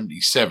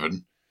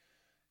 1977,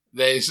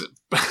 there's...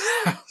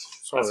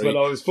 Sorry. That's when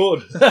I was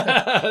born.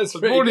 I was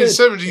born in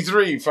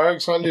 73,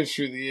 folks. I lived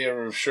through the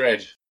era of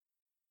shred.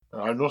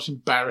 I'm not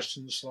embarrassed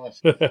in the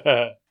slightest.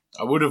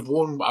 I would have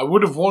worn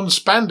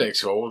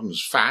spandex if I wasn't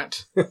as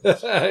fat.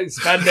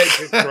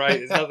 Spandex is great.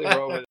 There's nothing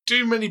wrong with it.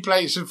 Too many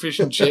plates of fish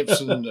and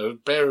chips and a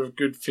pair of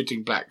good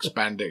fitting black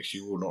spandex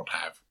you will not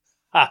have.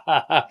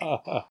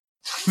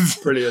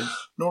 Brilliant.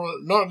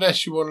 Not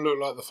unless you want to look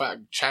like the fat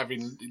chav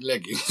in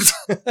leggings.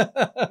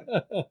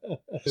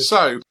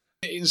 So,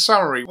 in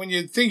summary, when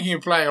you're thinking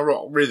of playing a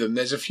rock rhythm,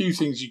 there's a few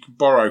things you can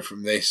borrow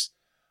from this.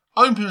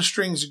 Open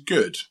strings are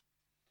good.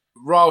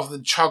 Rather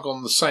than chug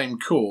on the same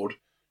chord,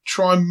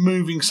 try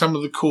moving some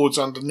of the chords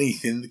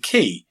underneath in the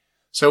key.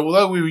 So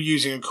although we were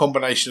using a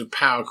combination of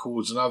power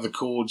chords and other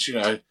chords,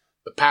 the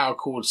power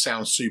chords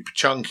sound super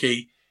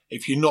chunky.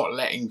 If you're not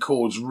letting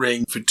chords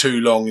ring for too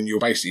long and you're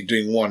basically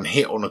doing one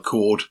hit on a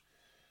chord,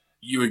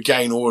 you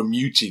again, or a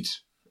muted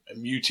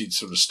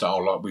sort of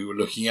style like we were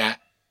looking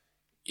at,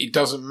 it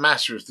doesn't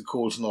matter if the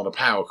chord's not a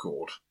power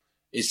chord.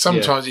 It's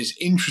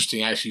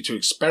interesting actually to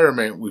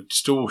experiment with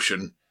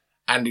distortion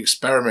and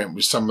experiment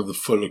with some of the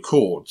fuller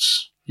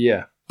chords.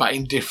 Yeah. But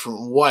in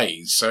different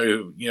ways.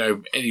 So,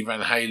 Eddie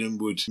Van Halen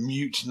would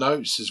mute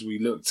notes as we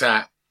looked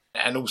at,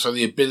 and also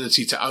the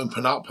ability to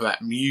open up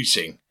that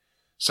muting.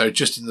 So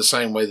just in the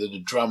same way that a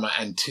drummer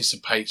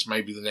anticipates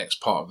maybe the next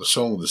part of the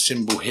song, the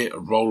cymbal hit, a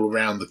roll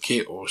around the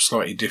kit, or a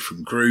slightly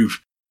different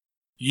groove,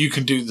 you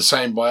can do the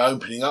same by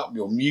opening up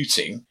your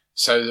muting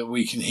so that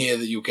we can hear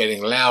that you're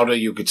getting louder,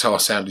 your guitar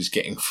sound is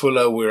getting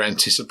fuller, we're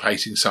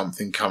anticipating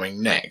something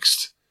coming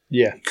next.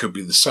 Yeah. It could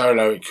be the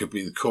solo, it could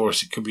be the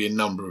chorus, it could be a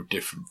number of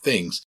different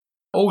things.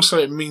 Also,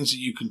 it means that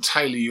you can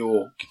tailor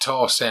your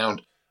guitar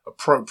sound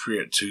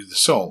appropriate to the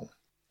song.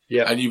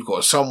 Yeah. And you've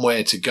got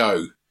somewhere to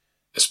go,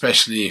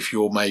 especially if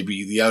you're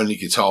maybe the only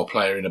guitar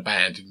player in a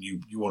band and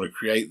you want to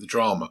create the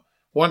drama.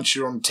 Once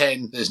you're on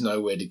 10, there's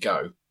nowhere to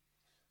go.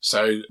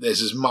 So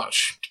there's as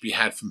much to be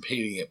had from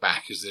peeling it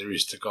back as there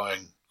is to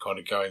going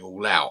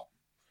all out.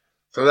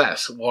 So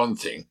that's one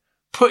thing.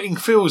 Putting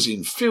fills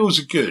in. Fills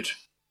are good.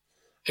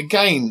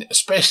 Again,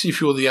 especially if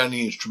you're the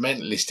only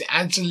instrumentalist, it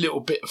adds a little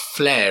bit of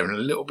flair and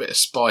a little bit of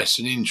spice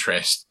and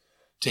interest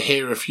to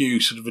hear a few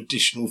sort of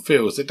additional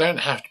fills. They don't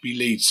have to be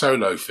lead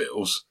solo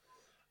fills.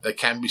 They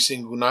can be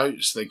single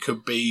notes. They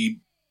could be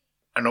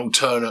an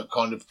alternate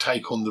kind of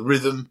take on the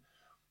rhythm.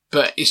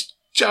 But it's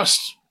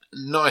just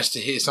nice to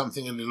hear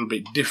something a little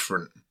bit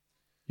different.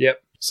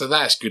 Yep. So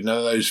that's good.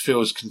 Now those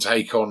fills can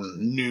take on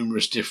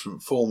numerous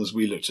different forms.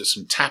 We looked at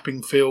some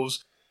tapping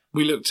fills.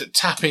 We looked at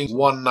tapping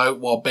one note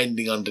while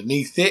bending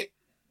underneath it,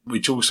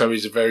 which also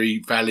is a very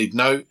valid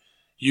note.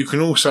 You can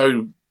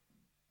also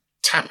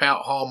tap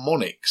out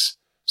harmonics.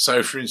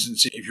 So, for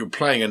instance, if you're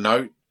playing a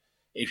note,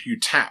 if you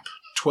tap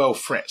 12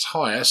 frets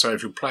higher, so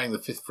if you're playing the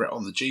 5th fret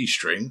on the G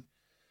string,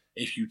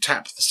 if you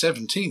tap the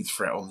 17th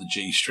fret on the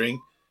G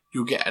string,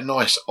 you'll get a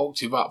nice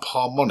octave up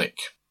harmonic.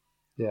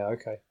 Yeah,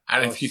 okay.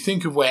 And Nice. if you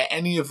think of where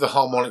any of the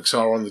harmonics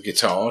are on the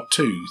guitar,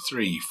 2,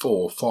 3,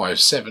 4, 5,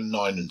 7,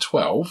 9 and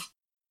 12,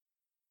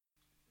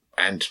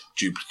 and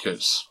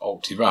duplicates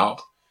octave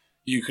up,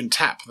 you can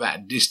tap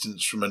that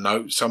distance from a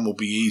note. Some will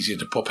be easier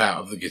to pop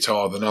out of the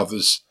guitar than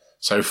others.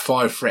 So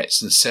 5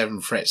 frets and 7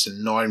 frets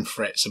and 9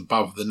 frets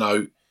above the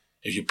note.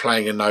 If you're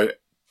playing a note,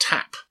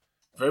 tap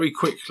very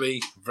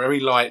quickly, very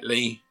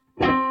lightly,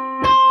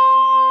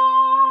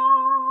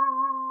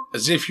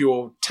 as if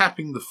you're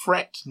tapping the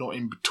fret, not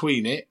in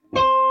between it.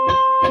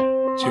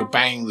 So you're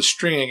banging the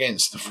string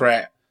against the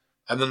fret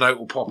and the note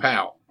will pop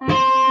out.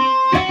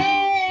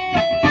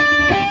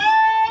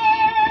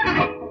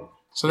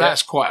 So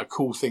that's quite a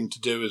cool thing to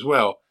do as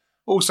well.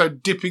 Also,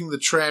 dipping the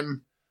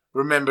trem,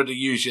 remember to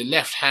use your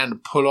left hand to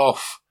pull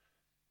off.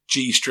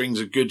 G strings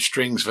are good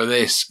strings for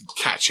this.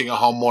 Catching a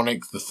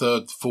harmonic, the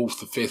 3rd, the 4th,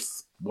 the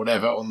 5th,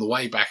 whatever, on the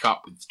way back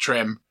up with the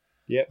trem.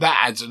 Yep.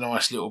 That adds a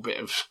nice little bit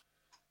of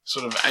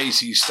sort of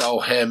AC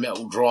style hair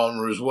metal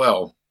drama as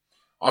well.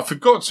 I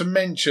forgot to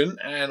mention,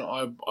 and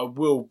I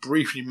will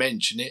briefly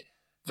mention it,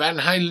 Van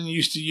Halen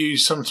used to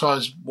use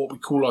sometimes what we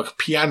call like a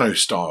piano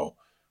style,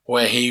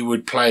 where he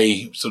would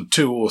play sort of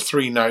 2 or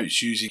 3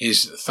 notes using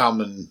his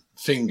thumb and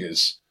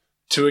fingers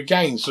to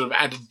again sort of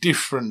add a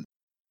different,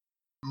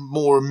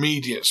 more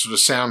immediate sort of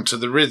sound to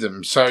the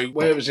rhythm. So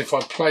whereas if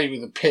I play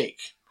with a pick,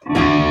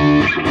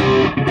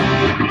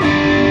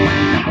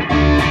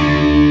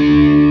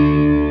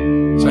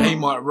 so he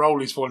might roll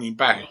his volume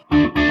back.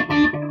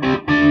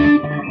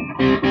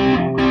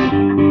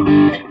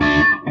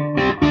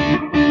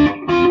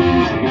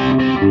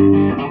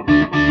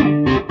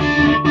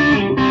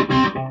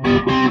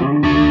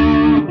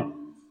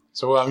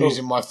 So I'm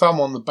using my thumb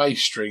on the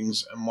bass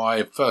strings and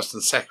my 1st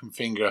and 2nd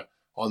finger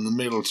on the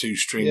middle 2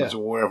 strings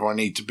or wherever I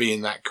need to be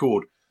in that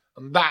chord.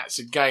 And that's,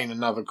 again,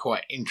 another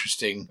quite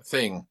interesting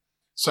thing.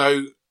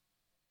 So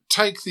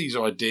take these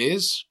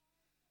ideas,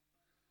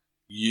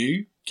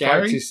 you,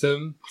 Gary, practice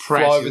them,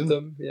 fly with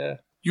them, yeah.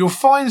 You'll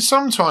find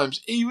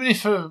sometimes, even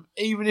if a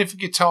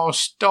guitar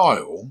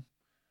style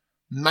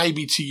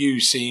maybe to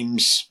you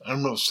seems,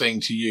 I'm not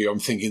saying to you, I'm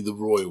thinking the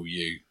royal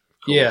you,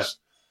 of course. Yeah.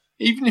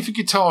 Even if a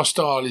guitar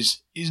style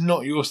is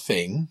not your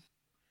thing,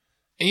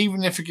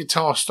 even if a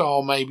guitar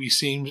style maybe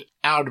seems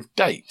out of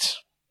date,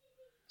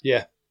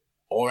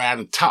 or out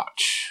of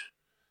touch,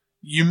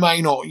 you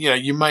may not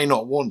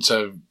want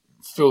to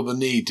feel the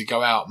need to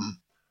go out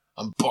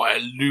and buy a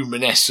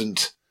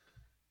luminescent,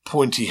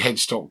 pointy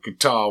headstock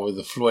guitar with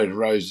a Floyd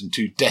Rose and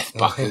 2 death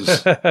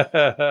buckers, and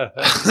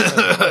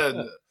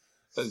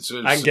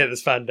get the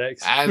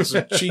spandex and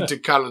some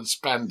cheetah-coloured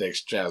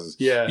spandex trousers.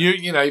 Yeah,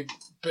 you know.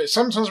 But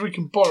sometimes we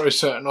can borrow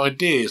certain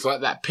ideas,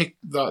 like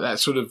that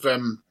sort of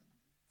thumb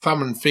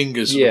and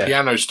fingers sort of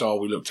piano style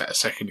we looked at a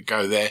second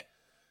ago. There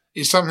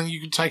is something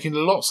you can take into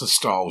lots of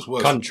styles.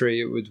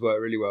 Country, it would work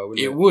really well,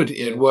 wouldn't it? It would.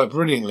 It'd work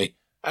brilliantly.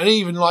 And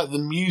even like the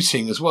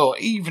muting as well.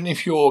 Even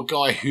if you're a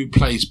guy who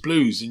plays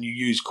blues and you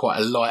use quite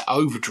a light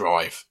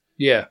overdrive,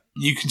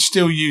 you can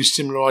still use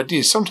similar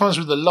ideas. Sometimes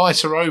with a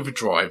lighter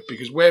overdrive,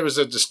 because whereas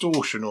a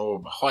distortion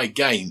or high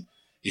gain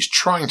is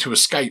trying to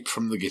escape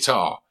from the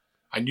guitar,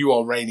 and you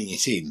are reining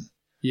it in.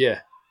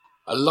 Yeah.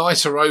 A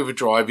lighter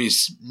overdrive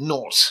is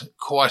not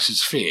quite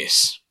as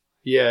fierce.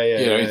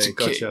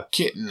 It's a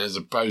kitten as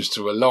opposed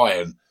to a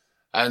lion.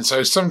 And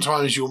so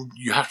sometimes you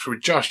have to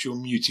adjust your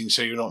muting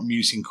so you're not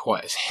muting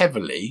quite as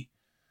heavily,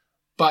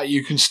 but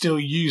you can still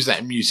use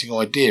that muting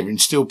idea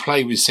and still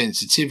play with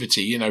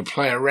sensitivity,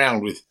 play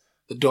around with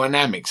the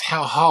dynamics.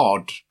 How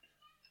hard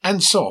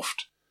and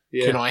soft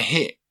can I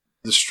hit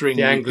the string,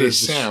 the angle of the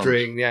sound?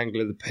 String, the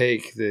angle of the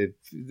pick, the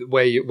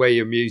where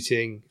you're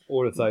muting,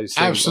 all of those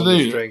things.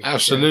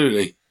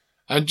 Absolutely.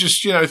 And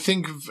just,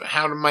 think of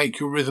how to make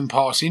your rhythm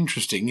parts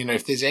interesting.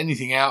 If there's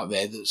anything out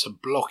there that's a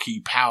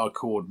blocky power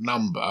chord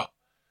number,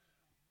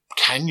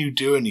 can you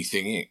do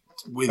anything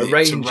with it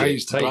to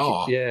raise the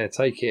bar?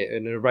 Take it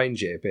and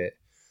arrange it a bit.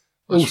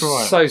 That's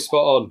right. So spot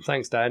on.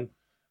 Thanks, Dan.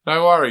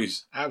 No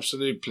worries.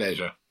 Absolute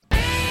pleasure.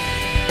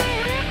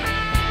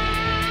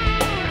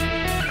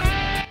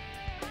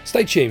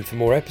 Stay tuned for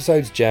more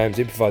episodes, jams,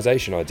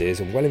 improvisation ideas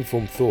and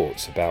well-informed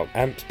thoughts about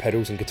amps,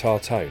 pedals and guitar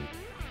tone.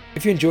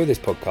 If you enjoy this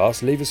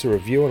podcast, leave us a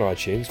review on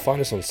iTunes, find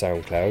us on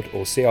SoundCloud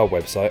or see our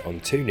website on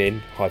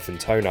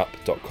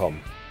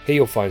tunein-toneup.com. Here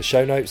you'll find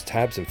show notes,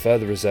 tabs and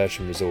further research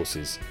and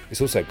resources. It's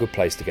also a good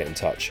place to get in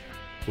touch.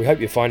 We hope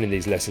you're finding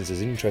these lessons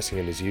as interesting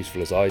and as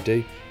useful as I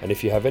do, and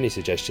if you have any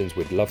suggestions,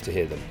 we'd love to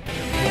hear them.